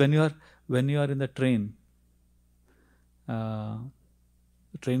 See, when you are in the train, the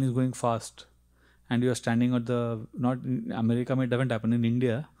train is going fast, and you are standing at the, not in America, it doesn't happen in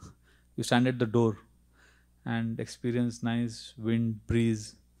India. You stand at the door and experience nice wind,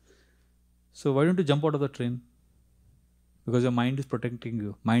 breeze. So why don't you jump out of the train? Because your mind is protecting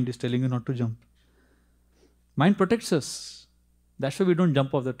you. Mind is telling you not to jump. Mind protects us. That's why we don't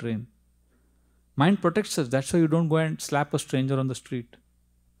jump off the train. Mind protects us. That's why you don't go and slap a stranger on the street.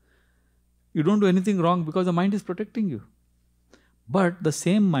 You don't do anything wrong because the mind is protecting you. But the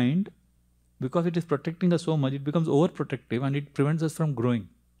same mind, because it is protecting us so much, it becomes overprotective and it prevents us from growing.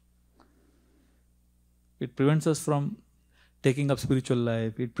 It prevents us from taking up spiritual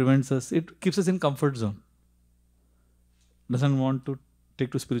life. It prevents us, it keeps us in comfort zone. Doesn't want to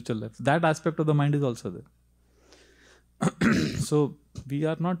take to spiritual life. That aspect of the mind is also there. So we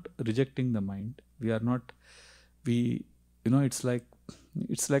are not rejecting the mind. We are not, it's like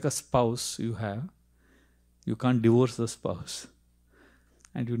a spouse you have. You can't divorce the spouse.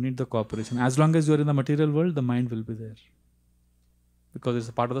 And you need the cooperation. As long as you are in the material world, the mind will be there. Because it's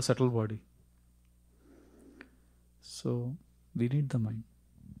a part of the subtle body. So we need the mind.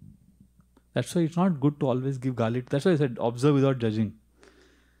 That's why it's not good to always give galit. That's why I said observe without judging.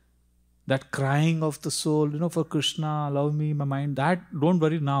 That crying of the soul, for Krishna, allow me, my mind, that don't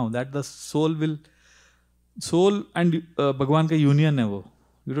worry now. That the soul and Bhagwan ka union hai wo.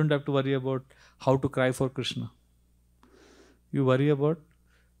 You don't have to worry about how to cry for Krishna. You worry about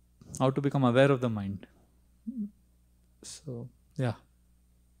how to become aware of the mind. So, yeah.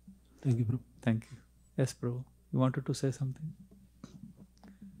 Thank you, Prabhu. Thank you. Yes, Prabhu. You wanted to say something?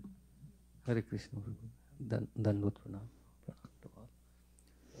 Hare Krishna, Prabhu. Dandavata pranam to all.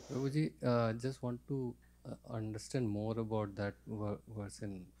 Prabhuji, just want to understand more about that verse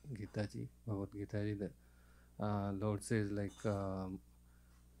in Gita Ji, Bhagavad Gita Ji. The Lord says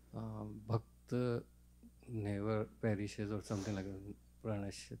Bhakta never perishes or something like that.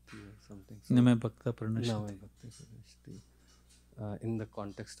 Pranashyati or something. So, Name bhakta pranashyati. Name bhakta pranashyati. In the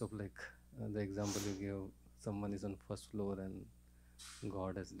context of the example you gave, someone is on first floor and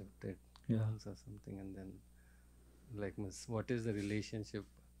God has lifted hands or something, and then what is the relationship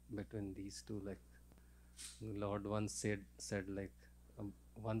between these two? Lord once said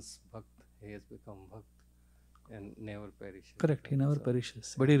once bhakt, he has become bhakt and never perishes. Correct, he never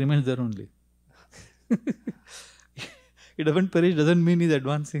perishes, but he remains there only. He doesn't perish, doesn't mean he's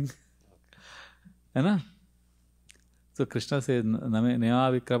advancing. Okay. So Krishna says,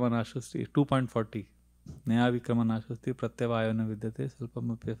 Naya Vikrama Nashasti, 2.40. Naya Vikrama Nashasti, Pratyavayana Vidyate,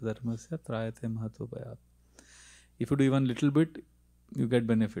 Salpamapi Dharmasya, Trayate Mahatobhayat. If you do even little bit, you get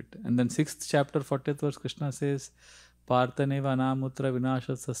benefit. And then 6th chapter, 40th verse, Krishna says, Parthaneva Anamutra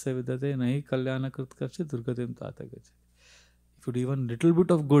Vinashat Sasya Vidyate, Nahi Kalyana Kritkarche Durgatim Tatagache. If you do even little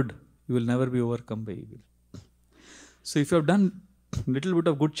bit of good, you will never be overcome by evil. So if you have done little bit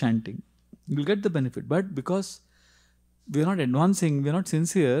of good chanting, you will get the benefit. But because we are not advancing, we are not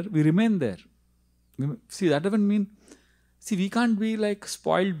sincere, we remain there. See, that doesn't mean, we can't be like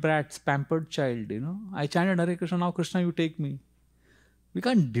spoiled brats, pampered child, I chanted Hare Krishna, now Krishna you take me. We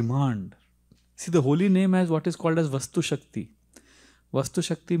can't demand. See, the holy name has what is called as Vastu Shakti. Vastu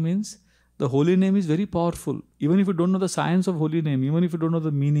Shakti means the holy name is very powerful. Even if you don't know the science of holy name, even if you don't know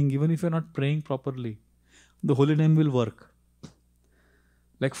the meaning, even if you're not praying properly, the holy name will work.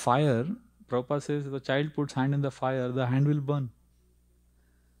 Like fire, Prabhupada says, if a child puts hand in the fire, the hand will burn.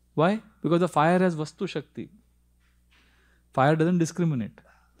 Why? Because the fire has Vastu Shakti. Fire doesn't discriminate.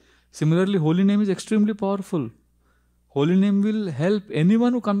 Similarly, holy name is extremely powerful. Holy name will help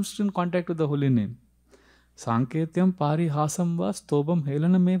anyone who comes in contact with the holy name. Sanketyam parihasam va stobam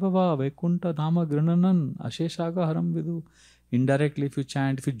helanameva va vaikunta nama grinanan asheshaga haram vidu. Indirectly, if you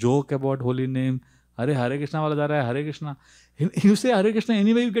chant, if you joke about holy name, Hare Krishna wala ja raha hai, Hare Krishna. You say Hare Krishna,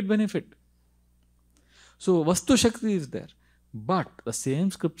 anyway you get benefit. So, Vastu Shakti is there. But the same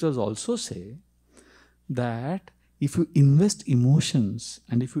scriptures also say that if you invest emotions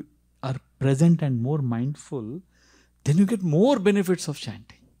and if you are present and more mindful, then you get more benefits of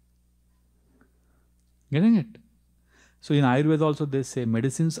chanting. Getting it? So in Ayurveda also they say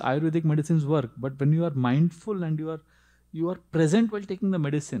Ayurvedic medicines work, but when you are mindful and you are present while taking the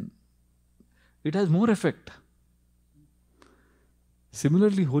medicine, it has more effect.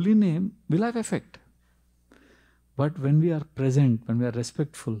 Similarly, holy name will have effect. But when we are present, when we are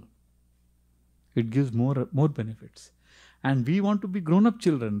respectful, it gives more benefits. And we want to be grown-up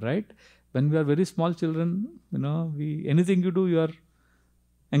children, right? When we are very small children, anything you do, you are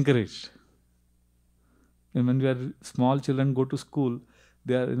encouraged. And when we are small children, go to school,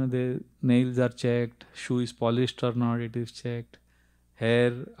 They are, their nails are checked, shoe is polished or not, it is checked,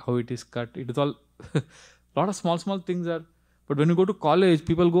 hair, how it is cut, it is all, lot of small things are, but when you go to college,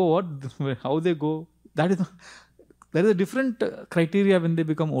 people go, what, how they go, that is, there is a different criteria when they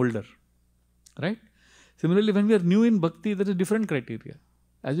become older, right? Similarly, when we are new in bhakti, there is a different criteria.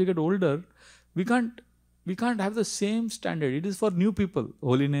 As you get older, we can't have the same standard. It is for new people.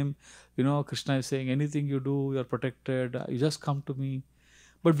 Holy name, Krishna is saying, anything you do, you are protected, you just come to me.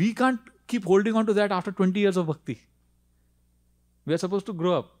 But we can't keep holding on to that after 20 years of bhakti. We are supposed to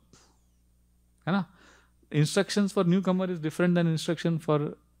grow up. Hai? Instructions for newcomer is different than instruction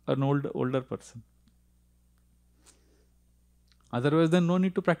for an older person. Otherwise, then no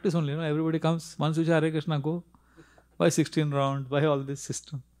need to practice only. Everybody comes, once you say Hare Krishna, go. Why 16 rounds? Why all this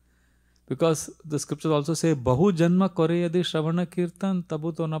system? Because the scriptures also say, Bahu janma kore yadi shravana kirtan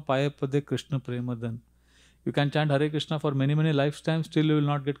tabu to na paye pade Krishna premadan. You can chant Hare Krishna for many lifetimes, still you will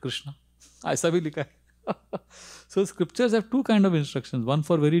not get Krishna. Aisa bhi likha hai. So scriptures have two kind of instructions. One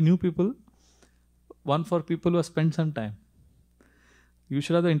for very new people, one for people who have spent some time. You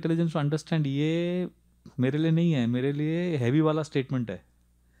should have the intelligence to understand, ये मेरे लिए नहीं है, मेरे लिए heavy वाला statement है.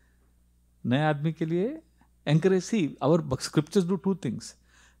 नए आदमी के लिए encourage. See, our scriptures do two things.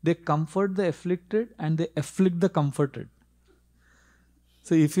 They comfort the afflicted and they afflict the comforted.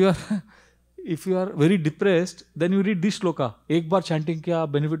 So if you are very depressed, then you read this shloka. एक बार chanting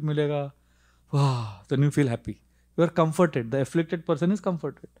किया, benefit मिलेगा. Wow, then you feel happy. You are comforted. The afflicted person is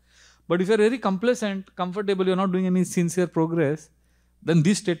comforted. But if you are very complacent, comfortable, you are not doing any sincere progress, then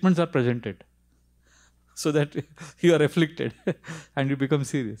these statements are presented so that you are afflicted and you become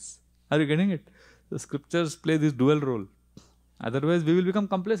serious. Are you getting it? The scriptures play this dual role. Otherwise, we will become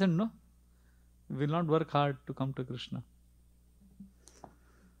complacent, no? We will not work hard to come to Krishna.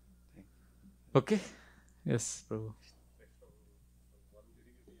 Okay? Yes, Prabhu.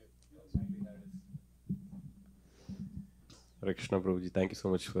 Hare Krishna, Prabhuji. Thank you so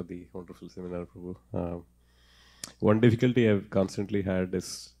much for the wonderful seminar, Prabhu. One difficulty I've constantly had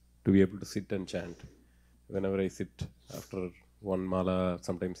is to be able to sit and chant. Whenever I sit after one mala,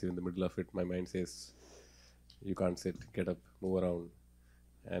 sometimes even in the middle of it, my mind says, you can't sit, get up, move around.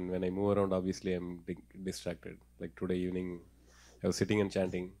 And when I move around, obviously I'm distracted. Like today evening, I was sitting and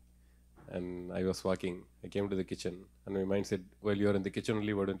chanting and I was walking. I came to the kitchen and my mind said, well, you're in the kitchen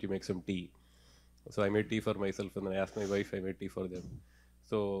only, why don't you make some tea? So I made tea for myself and then I asked my wife, I made tea for them.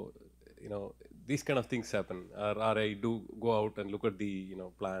 So, these kind of things happen. Or I do go out and look at the,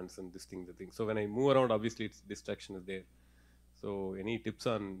 plants and this thing, the thing. So when I move around, obviously it's distraction is there. So any tips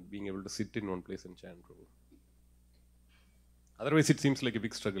on being able to sit in one place and chant, Prabhu? Otherwise it seems like a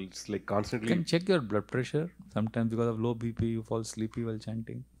big struggle. It's like constantly... You can check your blood pressure. Sometimes because of low BP, you fall sleepy while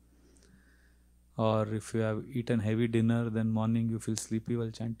chanting. Or if you have eaten heavy dinner, then morning you feel sleepy while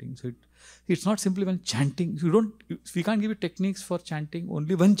chanting. So it's not simply when chanting. We can't give you techniques for chanting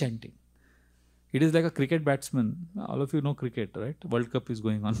only when chanting. It is like a cricket batsman. All of you know cricket, right? World Cup is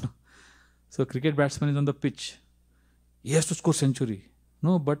going on. So cricket batsman is on the pitch. He has to score century.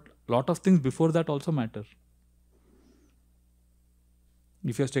 No, but lot of things before that also matter.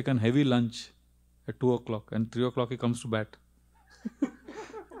 If he has taken heavy lunch at 2 o'clock and 3 o'clock he comes to bat.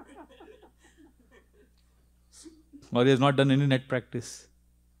 Or he has not done any net practice.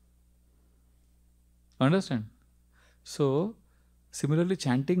 Understand? So, similarly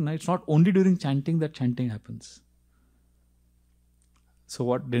chanting, it's not only during chanting that chanting happens. So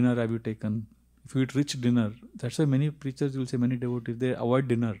what dinner have you taken? If you eat rich dinner, that's why many preachers, you will say many devotees, they avoid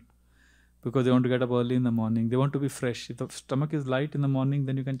dinner. Because they want to get up early in the morning. They want to be fresh. If the stomach is light in the morning,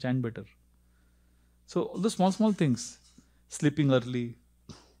 then you can chant better. So all the small things, sleeping early,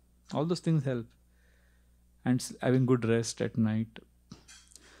 all those things help. And having good rest at night.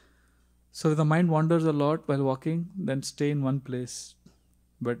 So if the mind wanders a lot while walking, then stay in one place.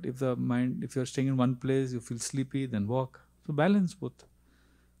 But if you're staying in one place, you feel sleepy, then walk. So balance both.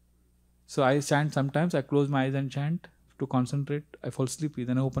 So I chant sometimes, I close my eyes and chant to concentrate. I fall sleepy,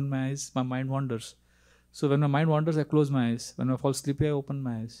 then I open my eyes, my mind wanders. So when my mind wanders, I close my eyes. When I fall sleepy, I open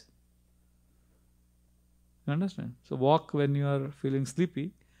my eyes. You understand? So walk when you are feeling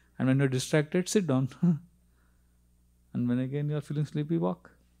sleepy, and when you're distracted, sit down. And when again you are feeling sleepy,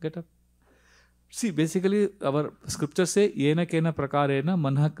 walk, get up. See, basically our scriptures say, Yena kena prakarena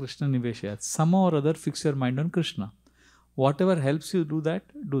manha Krishna niveshayat. Somehow or other fix your mind on Krishna. Whatever helps you do that,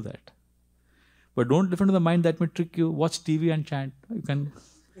 do that. But don't listen to the mind that may trick you. Watch TV and chant. You can.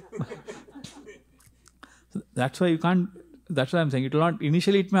 So that's why you can't. That's why I'm saying it will not.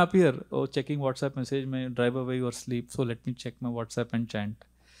 Initially, it may appear, oh, checking WhatsApp message may drive away your sleep. So let me check my WhatsApp and chant.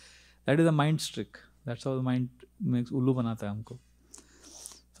 That is a mind trick. That's how the mind makes ullu banata hai humko.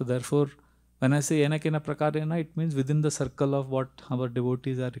 So therefore, when I say yena kena prakarena, it means within the circle of what our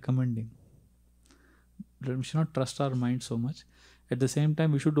devotees are recommending. We should not trust our mind so much. At the same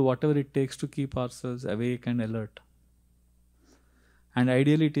time, we should do whatever it takes to keep ourselves awake and alert. And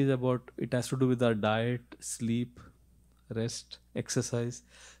ideally, it has to do with our diet, sleep, rest, exercise.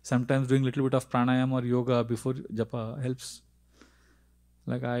 Sometimes doing a little bit of pranayama or yoga before japa helps.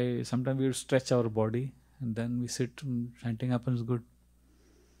 Like sometimes we stretch our body and then we sit and chanting happens good.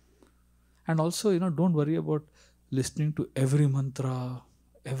 And also, don't worry about listening to every mantra,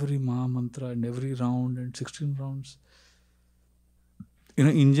 every Maha mantra and every round and 16 rounds.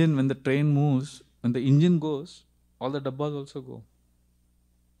 Engine, when the train moves, when the engine goes, all the dabbas also go.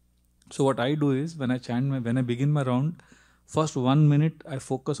 So what I do is, when I begin my round, first 1 minute I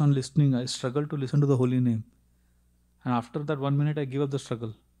focus on listening. I struggle to listen to the holy name. And after that 1 minute, I give up the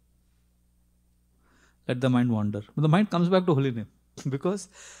struggle. Let the mind wander. But the mind comes back to holy name. Because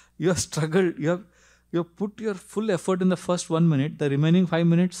you have struggled, you have put your full effort in the first 1 minute, the remaining 5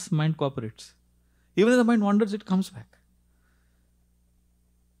 minutes, mind cooperates. Even if the mind wanders, it comes back.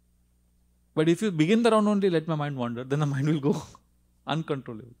 But if you begin the round only, let my mind wander, then the mind will go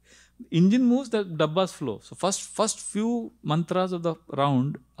uncontrollably. Engine moves, the dabbas flow. So first few mantras of the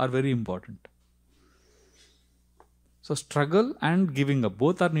round are very important. So struggle and giving up,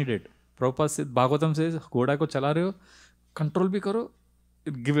 both are needed. Prabhupada says, Bhagavatam says, Ghoda ko chala rahe ho, control bhi karo,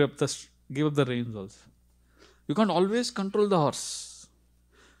 give up the reins also. You can't always control the horse.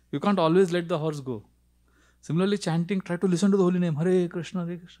 You can't always let the horse go. Similarly, chanting, try to listen to the holy name, Hare Krishna,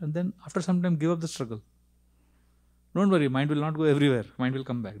 and then after some time, give up the struggle. Don't worry, mind will not go everywhere. Mind will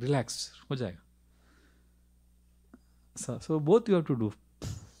come back. Relax. Ho jayega. So both you have to do.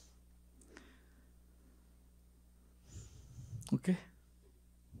 Okay.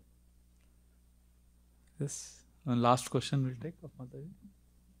 Yes. One last question we'll take of Mataji.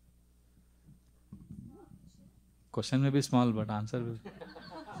 Question may be small, but answer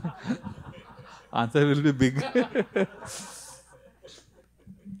will be big.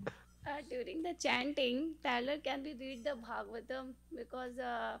 During the chanting, parallel can we read the Bhagavatam because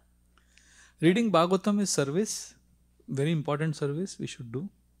reading Bhagavatam is service, very important service we should do,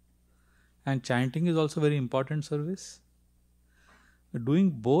 and chanting is also very important service. Doing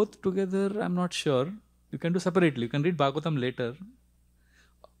both together, I'm not sure. You can do separately. You can read Bhagavatam later,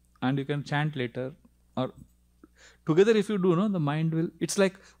 and you can chant later, or together. If you do, the mind will. It's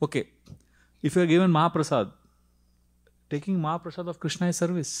like, okay, if you are given Mahaprasad, taking Mahaprasad of Krishna is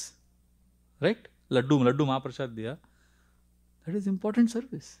service. Right? Laddu Mahaprasad diya. That is important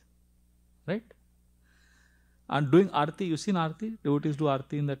service. Right? And doing Aarti, you seen Aarti? Devotees do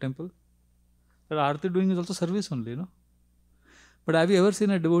Aarti in the temple. That Aarti doing is also service only, But have you ever seen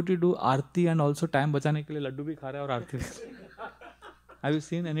a devotee do Aarti and also time bachane ke liye laddu bhi kha raha hai aur Aarti bhi? Have you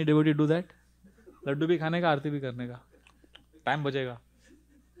seen any devotee do that? Laddu bhi khane ka, Aarti bhi karne ka. Time bachega.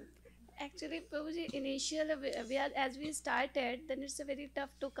 Actually, Prabhuji, initially, as we started, then it's very tough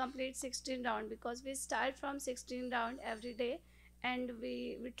to complete 16 round because we start from 16 round every day and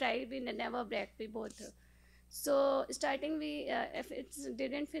we never break, we both. So starting if it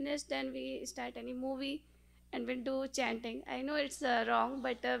didn't finish, then we start any movie and we'll do chanting. I know it's wrong,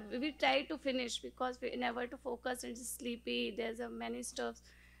 but we try to finish because we never to focus and it's sleepy. There's many stuff.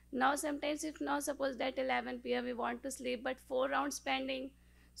 Now sometimes if now suppose that 11 p.m. we want to sleep, but 4 rounds pending.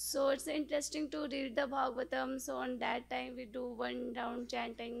 So it's interesting to read the Bhagavatam. So on that time we do 1 round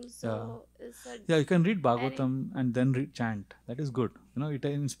chanting. So you can read Bhagavatam and then chant. That is good. It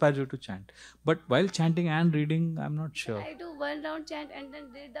inspires you to chant. But while chanting and reading, I'm not sure. I do 1 round chant and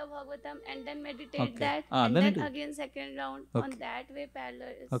then read the Bhagavatam and then meditate that. And then again 2nd round. On that way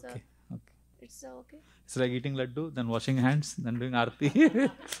parallel. Okay. It's okay. It's like eating laddu, then washing hands, then doing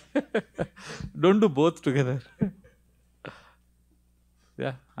Aarti. Don't do both together.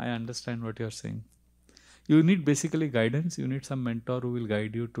 Yeah, I understand what you're saying. You need basically guidance. You need some mentor who will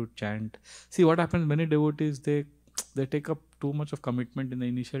guide you to chant. See what happens, many devotees, they take up too much of commitment in the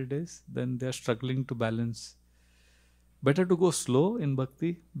initial days, then they're struggling to balance. Better to go slow in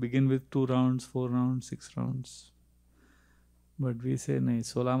bhakti, begin with 2 rounds, 4 rounds, 6 rounds. But we say, nahi,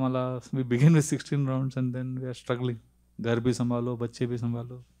 16 mala, we begin with 16 rounds and then we are struggling. Ghar bhi sambhalo, bacche bhi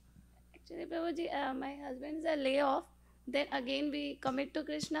sambhalo. Actually, Prabhuji, my husband is a layoff. Then again we commit to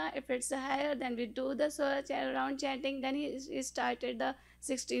Krishna. If it's higher, then we do the round chanting. Then he started the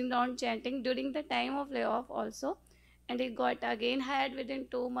 16 round chanting during the time of layoff also. And he got again hired within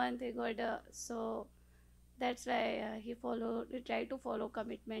 2 months. He got so that's why he tried to follow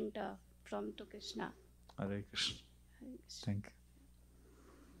commitment to Krishna. Hare Krishna. Thank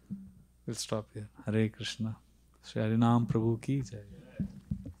you. We'll stop here. Hare Krishna. Shri Harinam Prabhu ki jai.